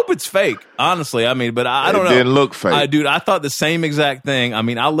 I hope it's fake, honestly. I mean, but I don't know. It didn't look fake. Dude, I thought the same exact thing. I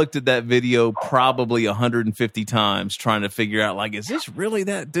mean, I looked at that video probably 150 times trying to figure out, is this really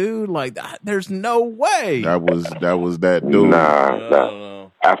that dude? There's no way. That was that dude. Nah.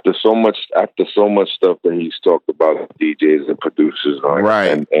 After so much stuff that he's talked about DJs and producers, right?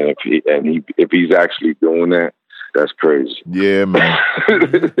 And if he's actually doing that, that's crazy. Yeah, man.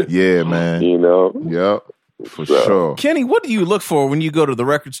 Yeah, man. Yep. For sure. Kenny, what do you look for when you go to the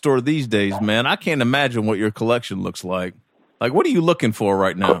record store these days, man? I can't imagine what your collection looks like. What are you looking for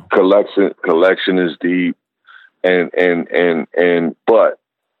right now? Collection is deep, but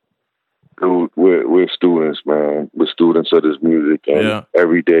dude, we're students, man. We're students of this music, and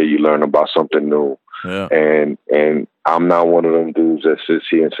every day you learn about something new. Yeah. And I'm not one of them dudes that sits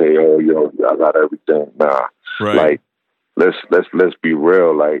here and say, "Oh, I got everything." Nah. Right. Let's be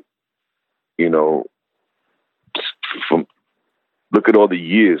real. From look at all the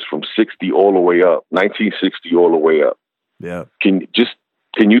years from 60 all the way up, 1960 all the way up. Yeah. Can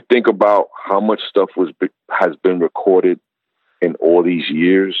you think about how much stuff has been recorded in all these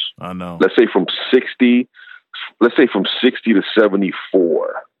years? I know. Let's say from 60 to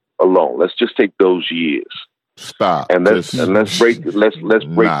 74 alone. Let's just take those years. Stop. And let's break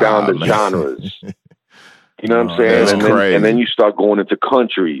down the genres. You know what I'm saying? And then you start going into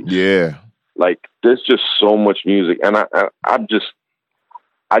countries. Yeah. There's just so much music, and I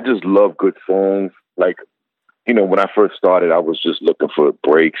just love good songs. When I first started, I was just looking for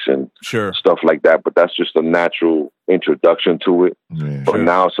breaks and stuff like that, but that's just a natural introduction to it. Yeah, but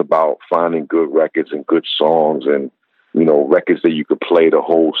now it's about finding good records and good songs, and records that you could play the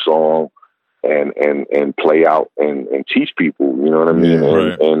whole song and play out and teach people. You know what I mean?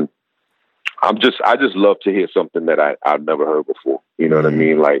 Yeah, and I just love to hear something that I've never heard before. You know what I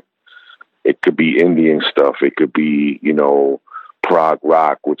mean? It could be Indian stuff. It could be, prog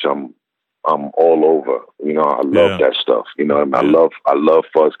rock, which I'm all over. You know, I love that stuff. You know, I love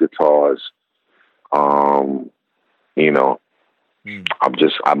fuzz guitars. You know,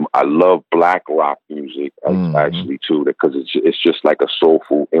 I love black rock music actually too, because it's just like a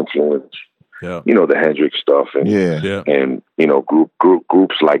soulful influence. Yeah. You know, the Hendrix stuff and you know,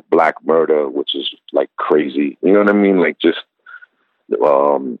 groups like Black Murder, which is like crazy. You know what I mean? Like just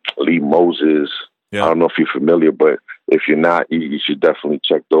Lee Moses. Yeah. I don't know if you're familiar, but if you're not, you should definitely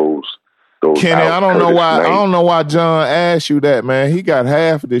check those Kenny, out. I don't know why John asked you that, man. He got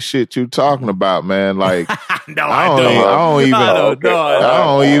half of this shit you talking about, man. Like, no, I don't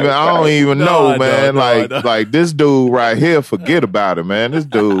even know, man. Like this dude right here, forget about it, man. This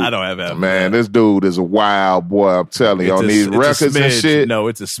dude, I don't have that, man. This dude is a wild boy. I'm telling you, on these records and shit. No,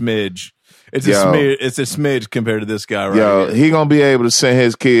 it's a smidge. It's a smidge compared to this guy right here. He gonna be able to send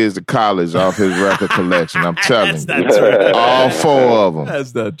his kids to college off his record collection. I'm telling you. That's not true. All 4 of them.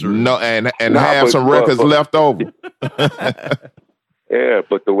 That's not true. No, and have some records left over. Yeah,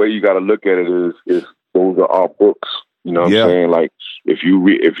 but the way you got to look at it is those are our books. You know what I'm saying? Like if you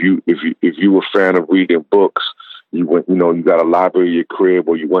were a fan of reading books, you went, you know, you got a library in your crib,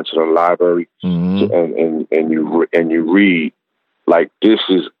 or you went to the library and you read. Like this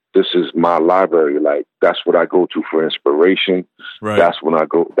is my library. Like that's what I go to for inspiration. Right. That's where I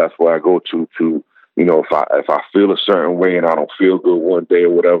go to, you know, if I feel a certain way and I don't feel good one day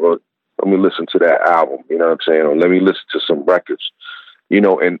or whatever, let me listen to that album. You know what I'm saying? Or let me listen to some records. You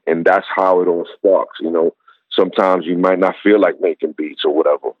know, and that's how it all starts. You know, sometimes you might not feel like making beats or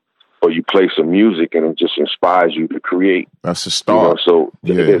whatever, but you play some music and it just inspires you to create. That's a start. You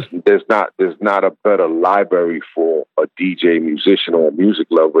know, so there's not a better library for a DJ, musician, or a music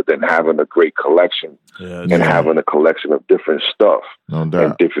lover than having a great collection and having a collection of different stuff and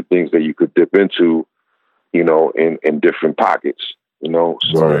different things that you could dip into, you know, in different pockets. You know,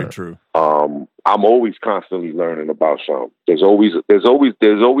 so that's very true. I'm always constantly learning about something. There's always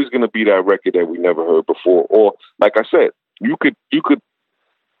going to be that record that we never heard before, or like I said, you could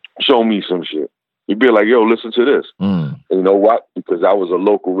show me some shit. You'd be like, yo, listen to this. And you know what? Because that was a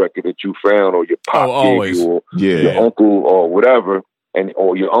local record that you found, or your pop gave you, or your uncle, or whatever,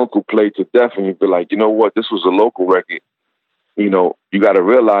 or your uncle played to death, and you'd be like, you know what? This was a local record. You know, you got to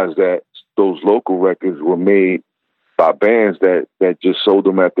realize that those local records were made by bands that just sold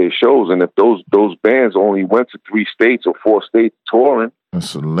them at their shows, and if those bands only went to 3 states or 4 states touring,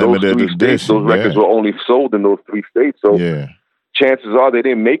 that's a limited edition. Those records were only sold in those 3 states. So chances are they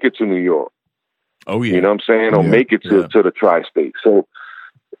didn't make it to New York. Oh yeah, you know what I'm saying, or make it to the tri-state. So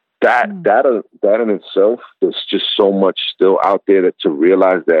that in itself, there's just so much still out there to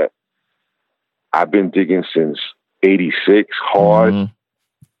realize that I've been digging since '86 hard.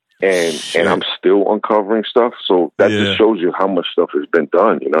 And I'm still uncovering stuff. So that just shows you how much stuff has been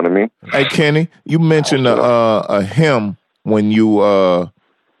done. You know what I mean? Hey, Kenny, you mentioned a hymn when you were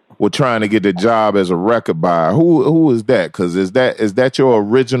trying to get the job as a record buyer. Who is that? Because is that your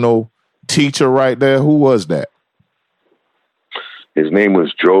original teacher right there? Who was that? His name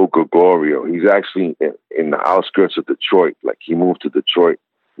was Joe Gregorio. He's actually in the outskirts of Detroit. Like he moved to Detroit.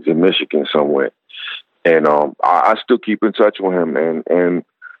 He's in Michigan somewhere. And I still keep in touch with him. And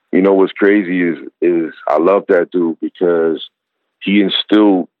you know what's crazy is I love that dude because he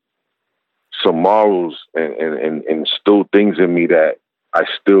instilled some morals and instilled things in me that I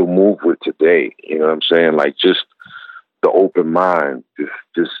still move with today. You know what I'm saying? Like just the open mind,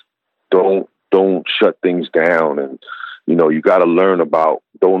 just don't shut things down. And, you know, you got to learn about,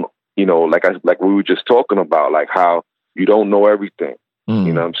 like we were just talking about, like how you don't know everything.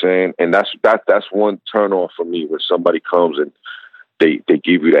 You know what I'm saying? And that's one turn off for me when somebody comes and they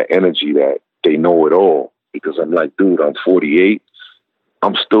give you that energy that they know it all, because I'm like, dude, I'm 48.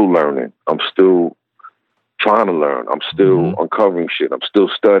 I'm still learning. I'm still trying to learn. I'm still uncovering shit. I'm still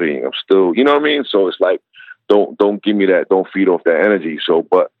studying. I'm still, you know what I mean? So it's like, don't give me that. Don't feed off that energy. So,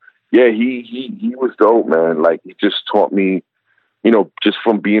 but yeah, he was dope, man. Like he just taught me, you know, just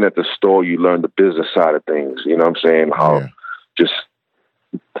from being at the store, you learn the business side of things. You know what I'm saying? How just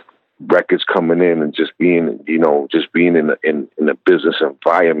records coming in and just being, you know, just being in the business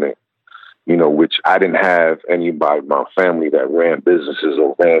environment, you know, which I didn't have anybody in my family that ran businesses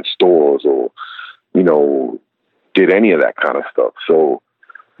or ran stores or, you know, did any of that kind of stuff. So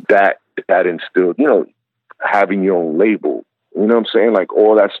that instilled, you know, having your own label, you know what I'm saying? Like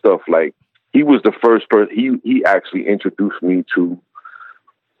all that stuff. Like he was the first person, he actually introduced me to,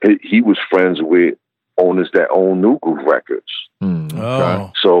 he was friends with owners that own New Groove Records.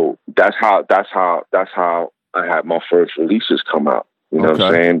 Okay. So that's how I had my first releases come out. You know what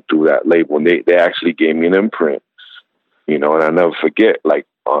I'm saying? Through that label. And they actually gave me an imprint. you know, and I never forget, like,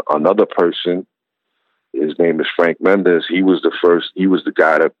 another person, his name is Frank Mendes. He was the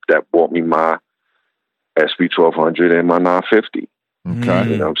guy that bought me my SP 1200 and my 950.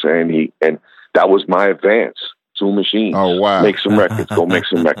 Okay. You know what I'm saying? And that was my advance. 2 machines. Oh, wow. Make some records. Go make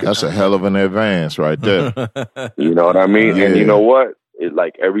some records. That's a hell of an advance right there. You know what I mean? Yeah. And you know what? It,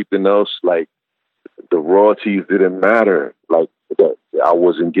 like everything else, like the royalties didn't matter. Like I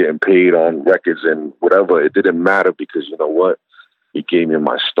wasn't getting paid on records and whatever. It didn't matter because you know what? He gave me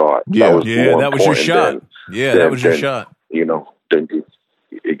my start. Yeah, that was your shot. That was your shot. You know,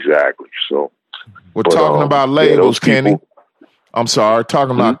 exactly. So we're talking about labels, Kenny. I'm sorry,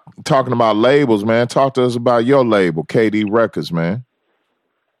 talking about labels, man. Talk to us about your label, KD Records, man.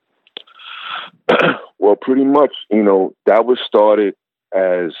 Well, pretty much, you know, that was started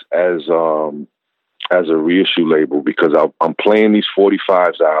as a reissue label because I'm playing these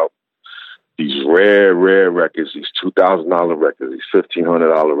 45s out, these rare records, these $2,000 records, these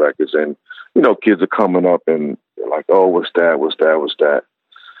 $1,500 records, and you know, kids are coming up and they're like, "Oh, what's that?"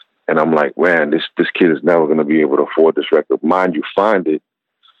 And I'm like, man, this kid is never going to be able to afford this record. Mind you, find it.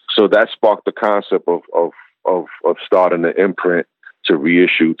 So that sparked the concept of starting an imprint to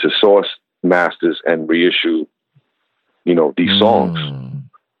reissue, to source masters and reissue, you know, these songs.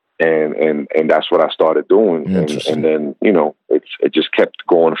 And that's what I started doing. And then, you know, it just kept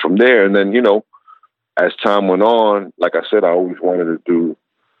going from there. And then, you know, as time went on, like I said, I always wanted to do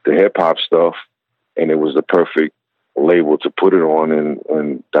the hip hop stuff, and it was the perfect label to put it on,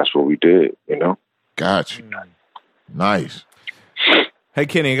 and that's what we did, you know. Gotcha. Nice. Hey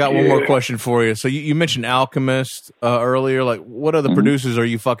Kenny, I got one more question for you. So you mentioned Alchemist earlier. Like, what other producers are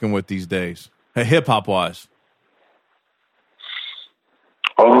you fucking with these days, hip hop wise?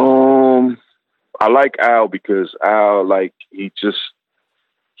 I like Al because Al, like, he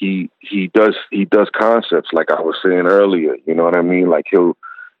does concepts, like I was saying earlier. You know what I mean? Like he'll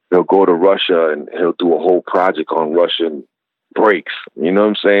go to Russia and he'll do a whole project on Russian breaks. You know what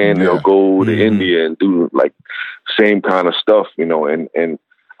I'm saying? Yeah. He'll go to India and do like same kind of stuff, you know, and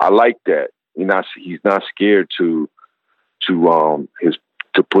I like that. He's not scared to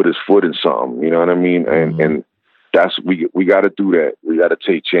put his foot in something, you know what I mean? And that's, we got to do that. We got to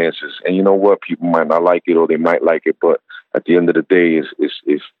take chances. And you know what? People might not like it or they might like it, but at the end of the day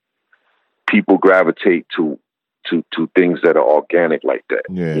is people gravitate to things that are organic like that.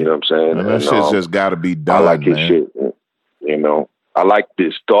 Yeah. You know what I'm saying? Man, that shit's just got to be done. I like his shit. You know, I like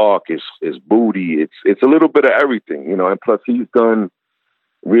this dark. It's booty. It's a little bit of everything. You know, and plus he's done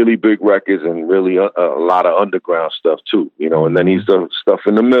really big records and really a lot of underground stuff too. You know, and then he's done stuff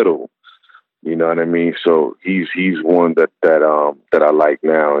in the middle. You know what I mean? So he's one that I like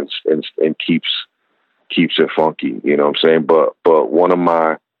now and keeps it funky. You know what I'm saying? But one of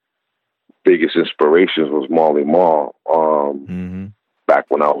my biggest inspirations was Marley Marl. Back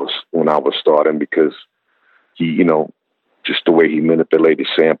when I was starting, because he, you know, just the way he manipulated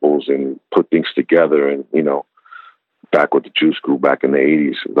samples and put things together, and you know, back with the Juice Crew back in the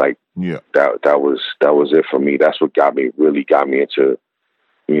 80s, like that was it for me. That's what really got me into,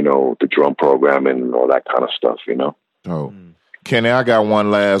 you know, the drum programming and all that kind of stuff, you know. Oh. Kenny, I got one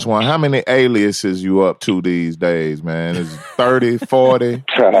last one. How many aliases you up to these days, man? Is it 30, 40?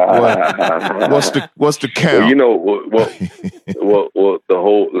 What's the count? Well, you know, well, the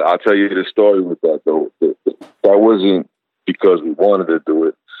whole, I'll tell you the story with that though. That wasn't because we wanted to do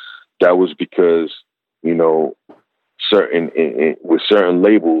it. That was because, you know, with certain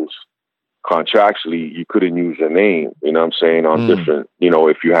labels, contractually, you couldn't use your name, you know what I'm saying, on different, you know,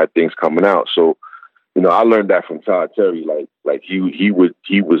 if you had things coming out. So, you know, I learned that from Todd Terry. Like he's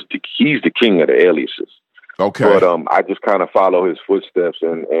the king of the aliases. Okay. But I just kind of follow his footsteps,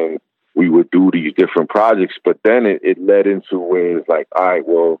 and we would do these different projects. But then it led into where it's like, all right,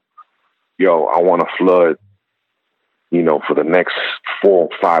 well, yo, I want to flood, you know, for the next 4 or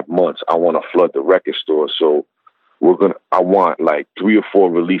 5 months, I want to flood the record store. So I want like 3 or 4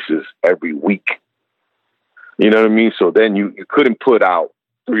 releases every week. You know what I mean? So then you couldn't put out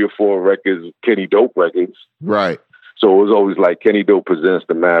 3 or 4 records, Kenny Dope records. Right. So it was always like Kenny Dope presents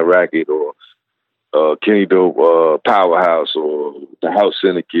the Mad Racket, or Kenny Dope Powerhouse, or the House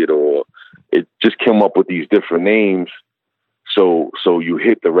Syndicate, or it just came up with these different names. So you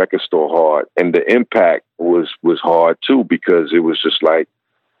hit the record store hard, and the impact was hard too, because it was just like,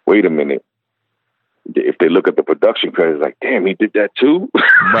 wait a minute. If they look at the production credits, like, damn, he did that too.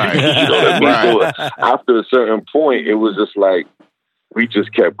 Right. You know what I mean? Right. So after a certain point, it was just like, we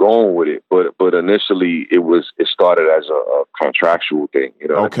just kept going with it. But initially it started as a contractual thing, you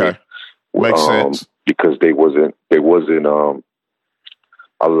know. Okay. Makes sense. Because they wasn't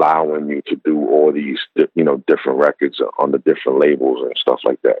allowing me to do all these, different records on the different labels and stuff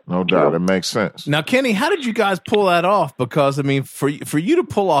like that. No doubt. It makes sense. Now, Kenny, how did you guys pull that off? Because, I mean, for you to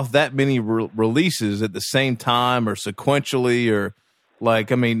pull off that many releases at the same time or sequentially or,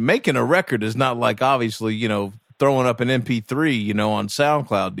 like, I mean, making a record is not like, obviously, throwing up an MP3, on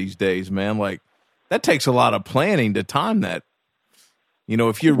SoundCloud these days, man. Like, that takes a lot of planning to time that.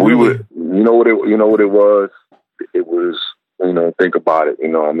 If you're really... You know what it was? It was... think about it.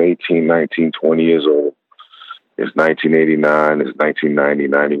 I'm 18, 19, 20 years old. It's 1989, it's 1990,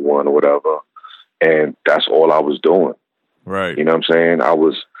 91 or whatever. And that's all I was doing. Right. You know what I'm saying? I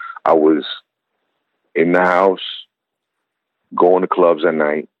was in the house, going to clubs at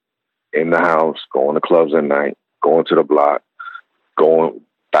night, in the house, going to clubs at night, going to the block, going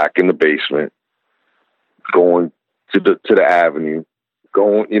back in the basement, going to the avenue,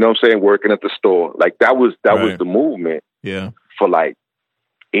 going, working at the store. Like that was the movement. Yeah. For like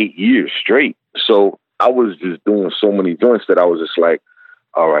 8 years straight. So I was just doing so many joints that I was just like,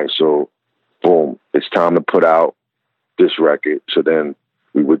 all right, so boom, it's time to put out this record. So then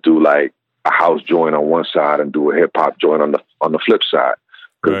we would do like a house joint on one side and do a hip hop joint on the flip side.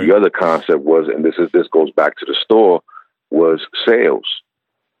 Because the other concept was, and this goes back to the store, was sales.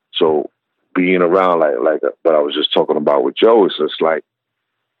 So being around like what I was just talking about with Joe, it's just like,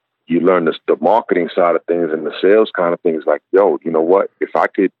 you learn the marketing side of things and the sales kind of things. Like, yo, you know what? If I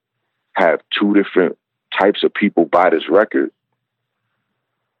could have two different types of people buy this record,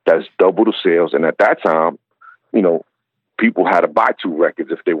 that's double the sales. And at that time, people had to buy two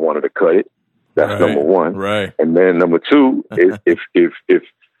records if they wanted to cut it. That's number one. Right. And then number two is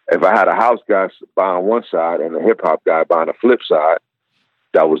if I had a house guy buying one side and a hip hop guy buying the flip side,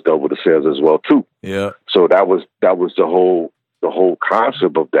 that was double the sales as well too. Yeah. So that was the whole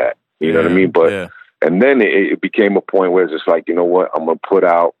concept of that. You know what I mean? But and then it became a point where it's just like, you know what, I'm gonna put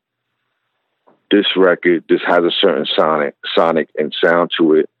out this record. This has a certain sonic and sound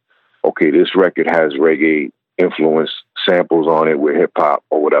to it. Okay, this record has reggae influence samples on it with hip hop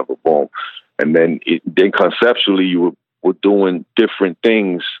or whatever. Boom. And then conceptually you were doing different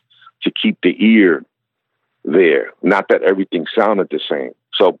things to keep the ear there. Not that everything sounded the same.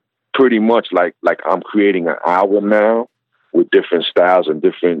 So pretty much like I'm creating an album now with different styles and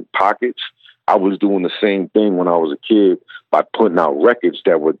different pockets. I was doing the same thing when I was a kid by putting out records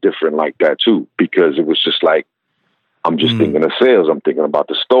that were different like that too, because it was just like, I'm just thinking of sales. I'm thinking about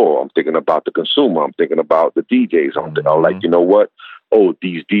the store. I'm thinking about the consumer. I'm thinking about the DJs. I'm like, you know what? Oh,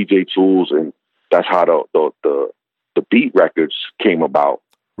 these DJ tools. And that's how the beat records came about.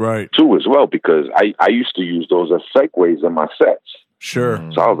 Right. Too as well, because I used to use those as segues in my sets. Sure.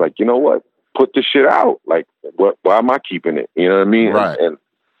 So I was like, you know what? Put this shit out. Like, why am I keeping it? You know what I mean? Right.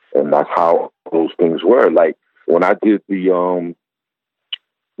 And that's how those things were. Like when I did the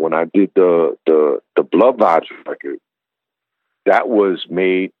Blood Vibes record, that was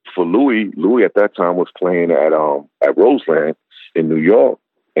made for Louis. Louis at that time was playing at Roseland in New York,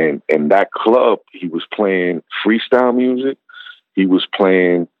 and that club he was playing freestyle music, he was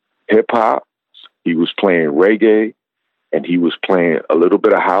playing hip hop, he was playing reggae, and he was playing a little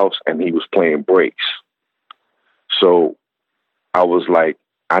bit of house, and he was playing breaks. So I was like,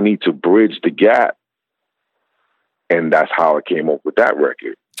 I need to bridge the gap. And that's how I came up with that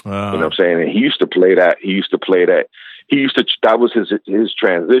record. You know what I'm saying? And he used to play that. That was his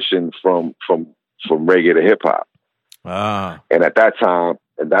transition from reggae to hip hop. And at that time,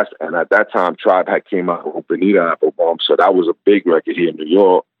 Tribe had came out with Bonita Applebum. So that was a big record here in New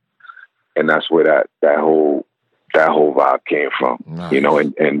York. And that's where that whole vibe came from. Nice.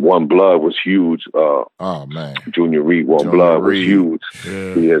 And One Blood was huge. Oh man, Junior Reid, One Blood was huge.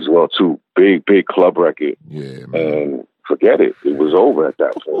 Yeah, as well too. Big club record. Yeah, man. And forget it. It was over at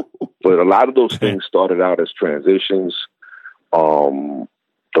that point. But a lot of those things started out as transitions.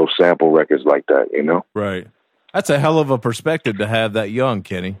 Those sample records like that, Right. That's a hell of a perspective to have that young,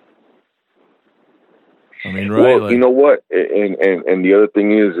 Kenny. I mean, right? Well, you know what? And the other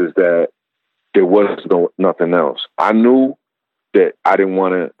thing is that there was nothing else. I knew that I didn't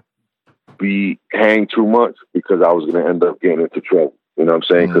want to be hanged too much because I was going to end up getting into trouble. You know what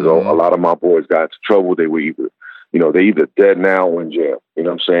I'm saying? Because a lot of my boys got into trouble. They were either dead now or in jail. You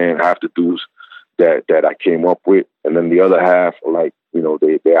know what I'm saying? Half the dudes that I came up with, and then the other half, like,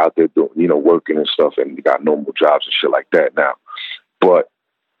 they out there doing, working and stuff, and they got normal jobs and shit like that now. But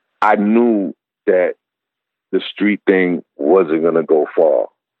I knew that the street thing wasn't going to go far.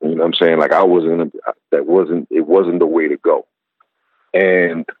 You know what I'm saying? Like it wasn't the way to go.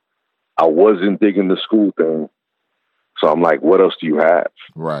 And I wasn't digging the school thing. So I'm like, what else do you have?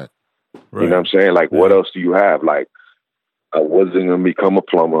 Right. You know what I'm saying? Like, what else do you have? Like, I wasn't gonna become a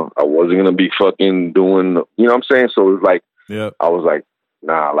plumber. I wasn't gonna be fucking doing, you know what I'm saying? So it was like, I was like,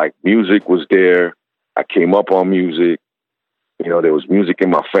 nah, like music was there. I came up on music. You know, there was music in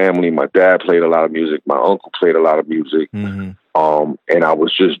my family. My dad played a lot of music. My uncle played a lot of music. And I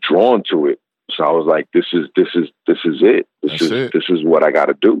was just drawn to it. So I was like, this is it. This is what I got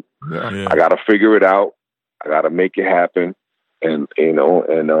to do. Yeah. I got to figure it out. I got to make it happen. And, you know,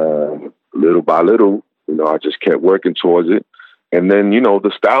 and little by little, you know, I just kept working towards it. And then, you know,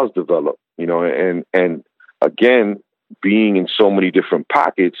 the styles developed, you know, and again, being in so many different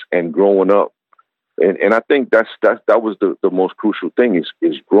pockets and growing up. And I think that was the most crucial thing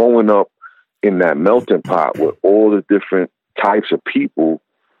is growing up in that melting pot with all the different types of people.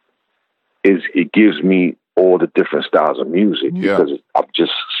 It gives me all the different styles of music because I'm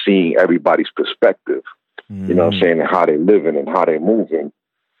just seeing everybody's perspective, you know what I'm saying, and how they're living and how they're moving.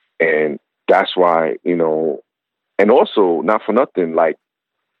 And that's why, you know, and also not for nothing, like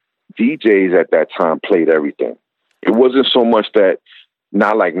DJs at that time played everything. It wasn't so much that,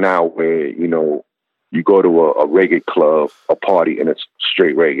 not like now where, you know, you go to a reggae club, a party, and it's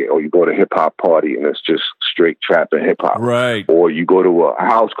straight reggae, or you go to a hip hop party and it's just straight trap and hip hop, right? Or you go to a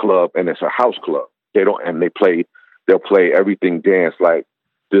house club and it's a house club. They'll play everything dance like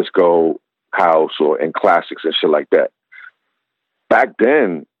disco, house, and classics and shit like that. Back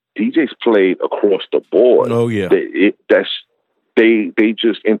then, DJs played across the board. Oh yeah, they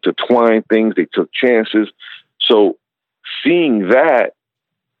just intertwined things. They took chances. So seeing that.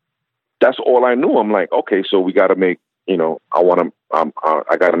 That's all I knew. I'm like, okay, so we got to make, you know, I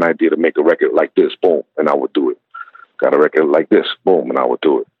got an idea to make a record like this, boom, and I would do it. Got a record like this, boom, and I would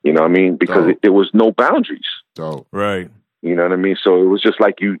do it. You know what I mean? Because there was no boundaries. Right. You know what I mean? So it was just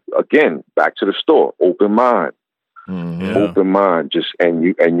like again, back to the store, open mind, open mind, just, and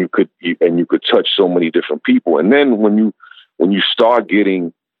you could touch so many different people. And then when you start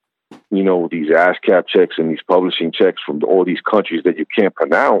getting, you know, these ASCAP checks and these publishing checks from all these countries that you can't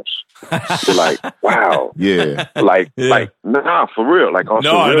pronounce, you're like, wow. Yeah. Like, nah, for real. Like, on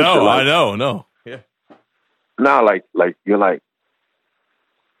some real shit, like, I know. Yeah. Nah, like, you're like,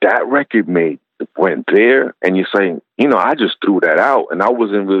 that record went there, and you're saying, you know, I just threw that out, and I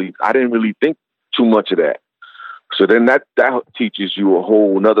didn't really think too much of that. So then that teaches you a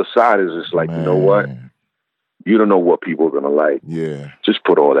whole nother side. Is just like, you know what? You don't know what people are going to like. Yeah. Just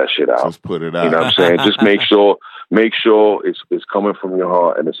put all that shit out. Just put it out. You know what I'm saying? Just make sure it's coming from your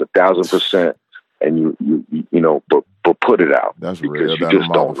heart and it's 1,000%. And you know, but put it out. That's because real. you That's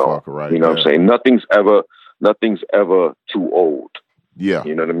just don't know. Right, you know what I'm saying? Nothing's ever too old. Yeah.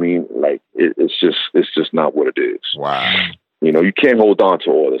 You know what I mean? Like it's just not what it is. Wow. You know, you can't hold on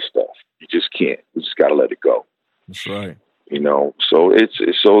to all this stuff. You just can't. You just got to let it go. That's right. You know, so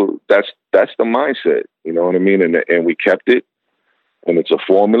that's the mindset. You know what I mean? And we kept it, and it's a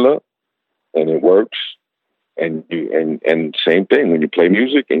formula, and it works. And same thing when you play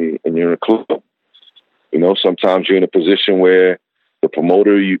music and you're in a club. You know, sometimes you're in a position where the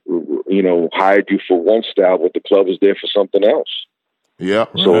promoter you know hired you for one style, but the club is there for something else. Yeah.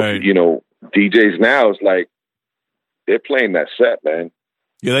 So you know, DJs now is like they're playing that set, man.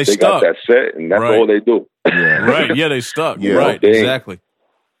 Yeah, they got that set, and that's all they do. Yeah. Right. Yeah, they stuck. Yeah. Right. Exactly.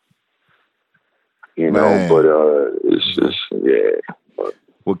 You know, but it's just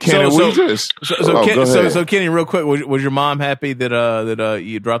Well, Kenny, so Kenny, real quick, was your mom happy that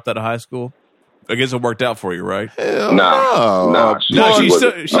you dropped out of high school? I guess it worked out for you, right? Nah. She's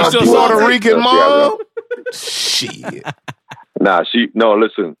still Puerto Rican mom. Shit. Nah,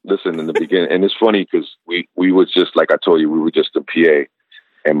 listen. In the beginning, and it's funny because we was just like I told you, we were just a PA,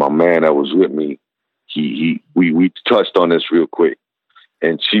 and my man that was with me, we touched on this real quick,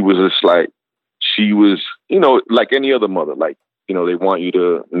 and she was just like, she was, you know, like any other mother, like, you know, they want you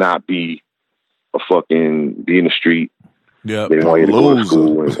to not be be in the street. Yeah, they want you to go to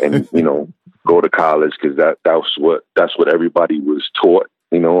school and you know, go to college because that's what everybody was taught.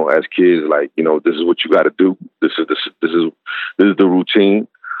 You know, as kids, like, you know, this is what you got to do. This is the routine.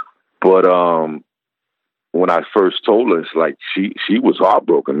 But when I first told her, it's like she was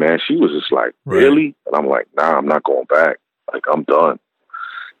heartbroken, man. She was just like, really? And I'm like, nah, I'm not going back. Like, I'm done.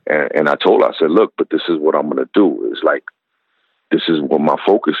 And I told her, I said, look, but this is what I'm going to do. It's like, this is what my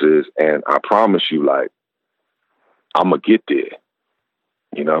focus is. And I promise you, like, I'm going to get there.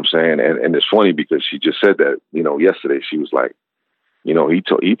 You know what I'm saying? And it's funny because she just said that, you know, yesterday. She was like, you know, he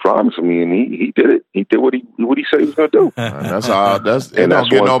promised me and he did it. He did what he said he was going to do. That's all. It don't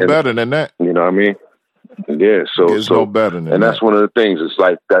get no better than that. You know what I mean? Yeah. So it's no better than that. And that's one of the things. It's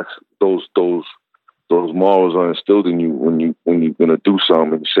like, that's those those morals are instilled in you when you're gonna do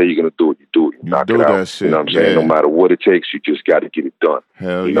something and you say you're gonna do it, you do it. You knock it out. That shit. You know what I'm saying? No matter what it takes, you just got to get it done.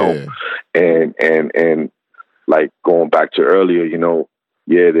 Hell you know? And like going back to earlier, you know,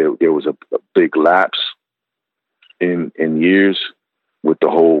 there was a big lapse in years with the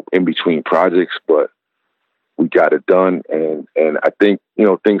whole in between projects, but we got it done. And I think, you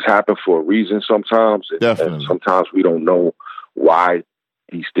know, things happen for a reason sometimes. And sometimes we don't know why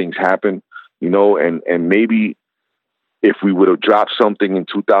these things happen, you know, and maybe if we would have dropped something in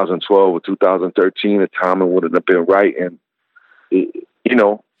 2012 or 2013, the timing wouldn't have been right. And, you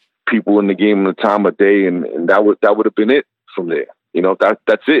know, people in the game of the time of day, and that would have been it from there. You know,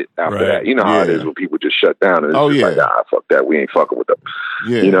 that's it after that. You know how it is when people just shut down and it's just like, fuck that. We ain't fucking with them.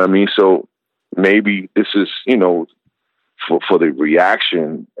 Yeah. You know what I mean? So maybe this is, you know, for the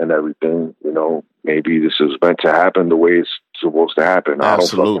reaction and everything, you know, maybe this is meant to happen the way it's supposed to happen. I don't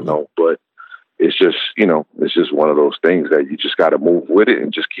fucking know, but it's just, you know, it's just one of those things that you just got to move with it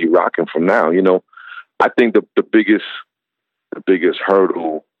and just keep rocking from now. You know, I think the biggest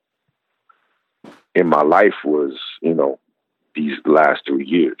hurdle in my life was, you know, these last 3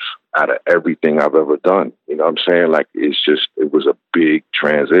 years out of everything I've ever done. You know what I'm saying? Like, it was a big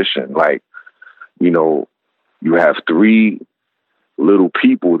transition. Like, you know, you have 3 little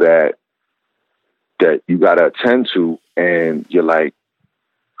people that you got to attend to, and you're like,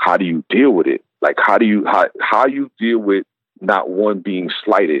 how do you deal with it? Like, how you deal with not one being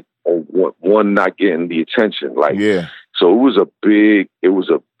slighted or one not getting the attention? Like, so it was a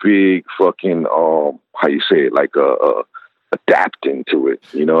big fucking, how you say it? Like adapting to it.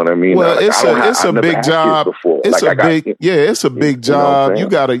 You know what I mean? Well, like, it's a big job. It's like it's a big job. You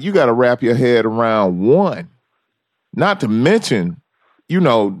gotta wrap your head around one. Not to mention, you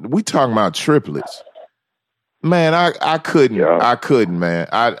know, we talking about triplets. Man, I couldn't, man.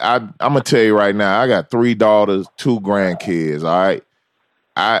 I'm gonna tell you right now, I got 3 daughters, 2 grandkids. All right.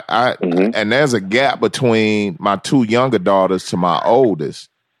 And there's a gap between my 2 younger daughters to my oldest.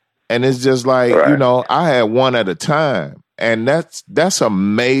 And it's just like, you know, I had one at a time. And that's a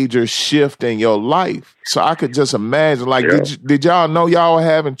major shift in your life. So I could just imagine, like, did y'all know y'all were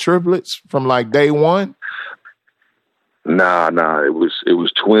having triplets from like day one? Nah. It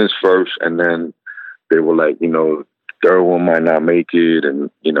was twins first, and then they were like, you know, third one might not make it,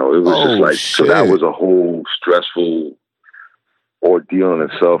 and you know, it was just like, so that was a whole stressful ordeal in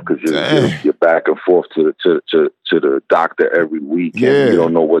itself, because you're back and forth to the doctor every week, and you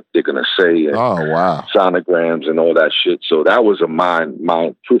don't know what they're gonna say, and sonograms and all that shit. So that was a mind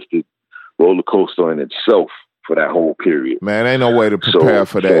twisted roller coaster in itself for that whole period. Man, ain't no way to prepare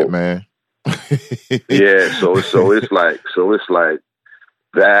for that, man. So it's like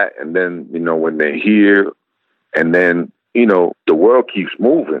that, and then, you know, when they're here, and then, you know, the world keeps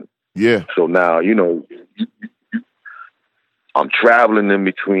moving. Yeah. So now, you know, I'm traveling in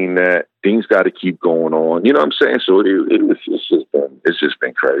between that. Things got to keep going on. You know what I'm saying? So it's just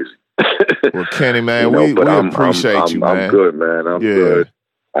been crazy. Well, Kenny, man, you know, we appreciate you, man. I'm good, man. I'm good.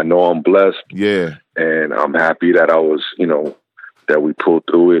 I know I'm blessed. Yeah. And I'm happy that I was, you know, that we pulled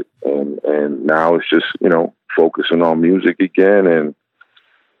through it. And now it's just, you know, focusing on music again, and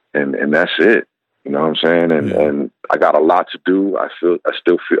that's it. You know what I'm saying? And I got a lot to do. I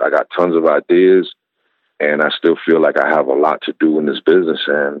still feel I got tons of ideas, and I still feel like I have a lot to do in this business,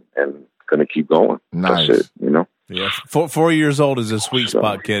 and gonna keep going. Nice. That's it, you know? Yeah. 4 years old is a sweet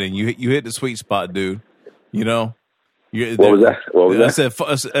spot, Kenny. You hit the sweet spot, dude. You know? What was that?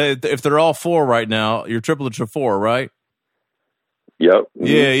 I said, if they're all 4 right now, your triplets are 4, right? Yep. Mm-hmm.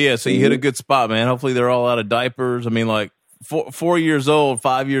 Yeah. So you hit a good spot, man. Hopefully they're all out of diapers. I mean, like 4 years old,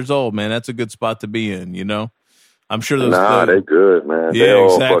 5 years old, man. That's a good spot to be in, you know? I'm sure those. They're good, man. Yeah, they're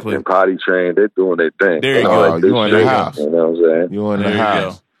all exactly. fucking potty trained. They're doing their thing. There you go. You in the house. You know what I'm saying? You in the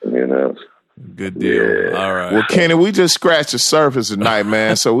house. You know. Good deal. Yeah. All right. Well, Kenny, we just scratched the surface tonight,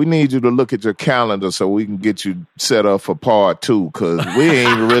 man. So we need you to look at your calendar so we can get you set up for part 2, because we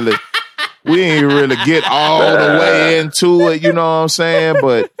ain't really get all the way into it. You know what I'm saying?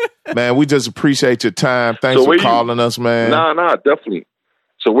 But man, we just appreciate your time. Thanks for calling us, man. Nah, definitely.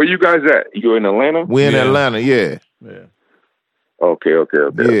 So where you guys at? You in Atlanta? We're in Atlanta, yeah. Okay.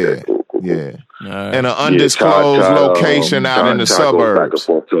 Yeah. Cool. Yeah. Right. In an undisclosed location out in the suburbs. Back and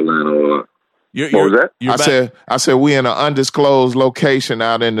forth to Atlanta. What was that? I said we in an undisclosed location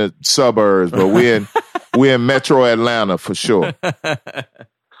out in the suburbs, but we're in Metro Atlanta for sure.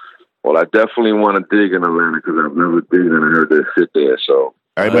 Well, I definitely want to dig in Atlanta because I've never digged and I heard there's shit there. So,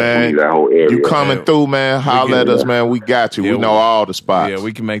 hey man, that whole area, you coming through, man? Holler at us, man. We got you. We know all the spots. Yeah,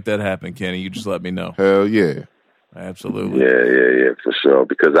 we can make that happen, Kenny. You just let me know. Hell yeah. Absolutely. Yeah, for sure.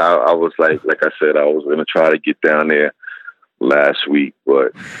 Because I was like I said, I was going to try to get down there last week,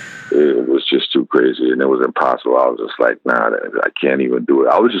 but it was just too crazy and it was impossible. I was just like, nah, I can't even do it.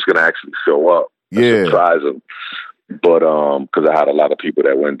 I was just going to actually show up and surprise them. But, cause I had a lot of people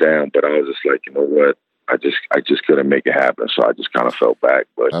that went down, but I was just like, you know what? I just couldn't make it happen. So I just kind of fell back,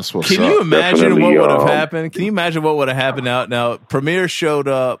 but that's what's Can up. you imagine what would have happened? Can you imagine what would have happened now? Premier showed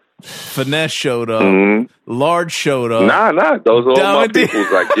up, Finesse showed up, Large showed up. Nah, those are all my people.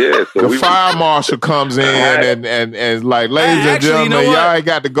 Like, yeah. So the fire marshal comes in and like, ladies and gentlemen, y'all ain't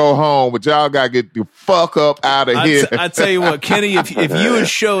got to go home, but y'all got to get the fuck up out of here. I tell you what, Kenny, if you had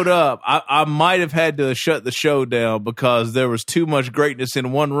showed up, I might have had to shut the show down because there was too much greatness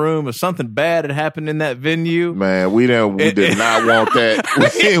in one room. If something bad had happened in that venue, man, we did not want that. We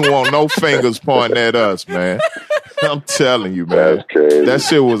didn't want no fingers pointing at us, man. I'm telling you, man. That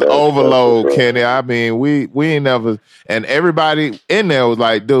shit was overload, Kenny. I mean, we ain't never, and everybody in there was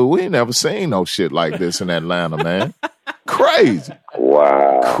like, dude, we ain't never seen no shit like this in Atlanta, man. Crazy.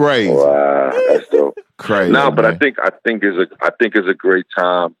 Wow. Crazy. Wow. That's dope. Crazy. No, but man. I think it's a great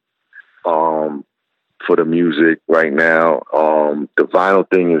time for the music right now. The vinyl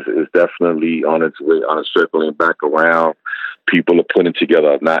thing is definitely on its way, circling back around. People are putting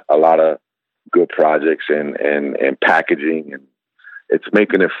together not a lot of good projects and packaging, and it's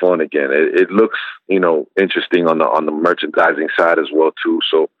making it fun again. It looks, interesting on the merchandising side as well too.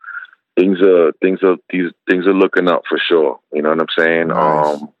 So things are looking up for sure. You know what I'm saying?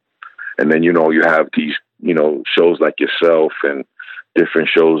 Nice. And then you have these shows like yourself and different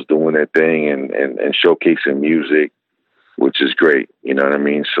shows doing their thing and showcasing music, which is great. You know what I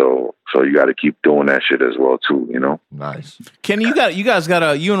mean? So you got to keep doing that shit as well too. Nice. Kenny, you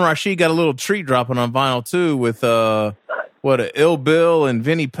and Rashid got a little treat dropping on vinyl too with Ill Bill and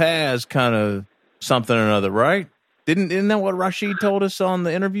Vinny Paz kind of something or another, right? Isn't that what Rashid told us on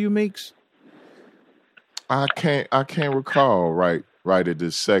the interview, Meeks? I can't recall right at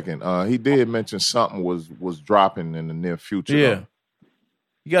this second. He did mention something was dropping in the near future. Yeah. Though.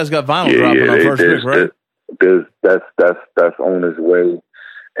 You guys got vinyl dropping on First Pick, right? That's on its way,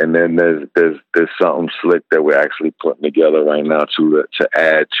 and then there's something slick that we're actually putting together right now to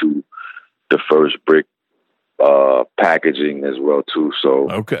add to the First Brick packaging as well too. So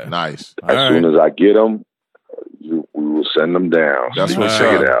okay, nice. As soon as I get them, we will send them down. That's what's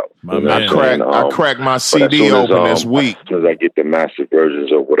check it out. I cracked my CD open this week. As soon as I get the master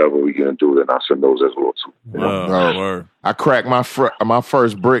versions of whatever we're gonna do, then I'll send those as well too. I cracked my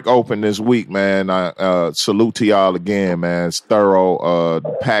first brick open this week, man. I salute to y'all again, man. It's thorough.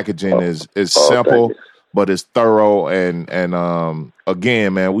 The packaging is simple, but it's thorough. And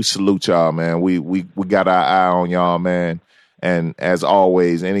again, man, we salute y'all, man. We got our eye on y'all, man. And as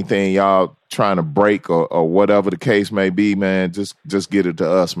always, anything y'all trying to break or whatever the case may be, man, just get it to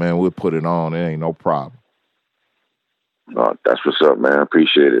us, man. We'll put it on. It ain't no problem. That's what's up, man. I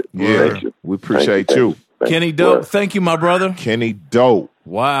appreciate it. Yeah, thank you. We appreciate you. Kenny Dope, thank you, my brother. Kenny Dope.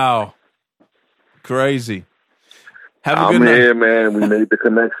 Wow. Crazy. Have a good night. I'm here, man. We made the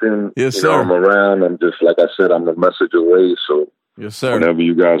connection. Yes, sir. I'm around. I'm just, like I said, I'm a message away. So yes, sir. Whenever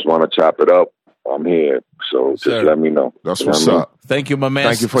you guys want to chop it up, I'm here. So just let me know. That's what's up. Thank you, my man.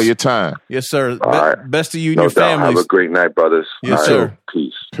 Thank you for your time. Yes, sir. Right. Best to you and your families. Have a great night, brothers. Yes, sir.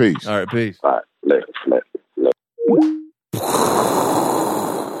 Peace. Peace. All right, peace. All right. Later.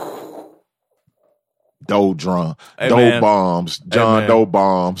 Doe drum. Hey, Doe man. bombs. John Doe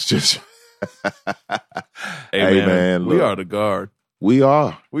bombs. Just hey, man. Look, we are the guard. We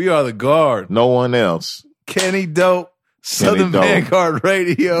are. We are the guard. No one else. Kenny Dope. Southern Vanguard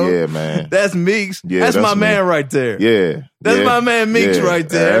Radio. Yeah, man. That's Meeks. Yeah, that's my man right there. Yeah. That's my man Meeks right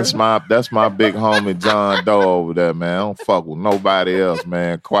there. That's my big homie John Doe over there, man. I don't fuck with nobody else,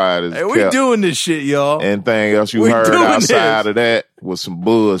 man. Quiet as we doing this shit, y'all. Anything else you heard outside of that was some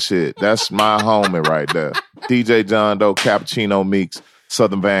bullshit. That's my homie right there. DJ John Doe, Cappuccino Meeks,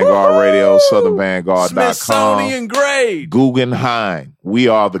 Southern Vanguard Radio, SouthernVanguard.com. Smithsonian grade. Guggenheim. We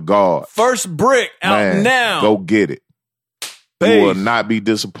are the guard. First Brick out now. Go get it. You will not be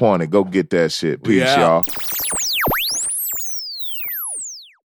disappointed. Go get that shit. Peace, y'all.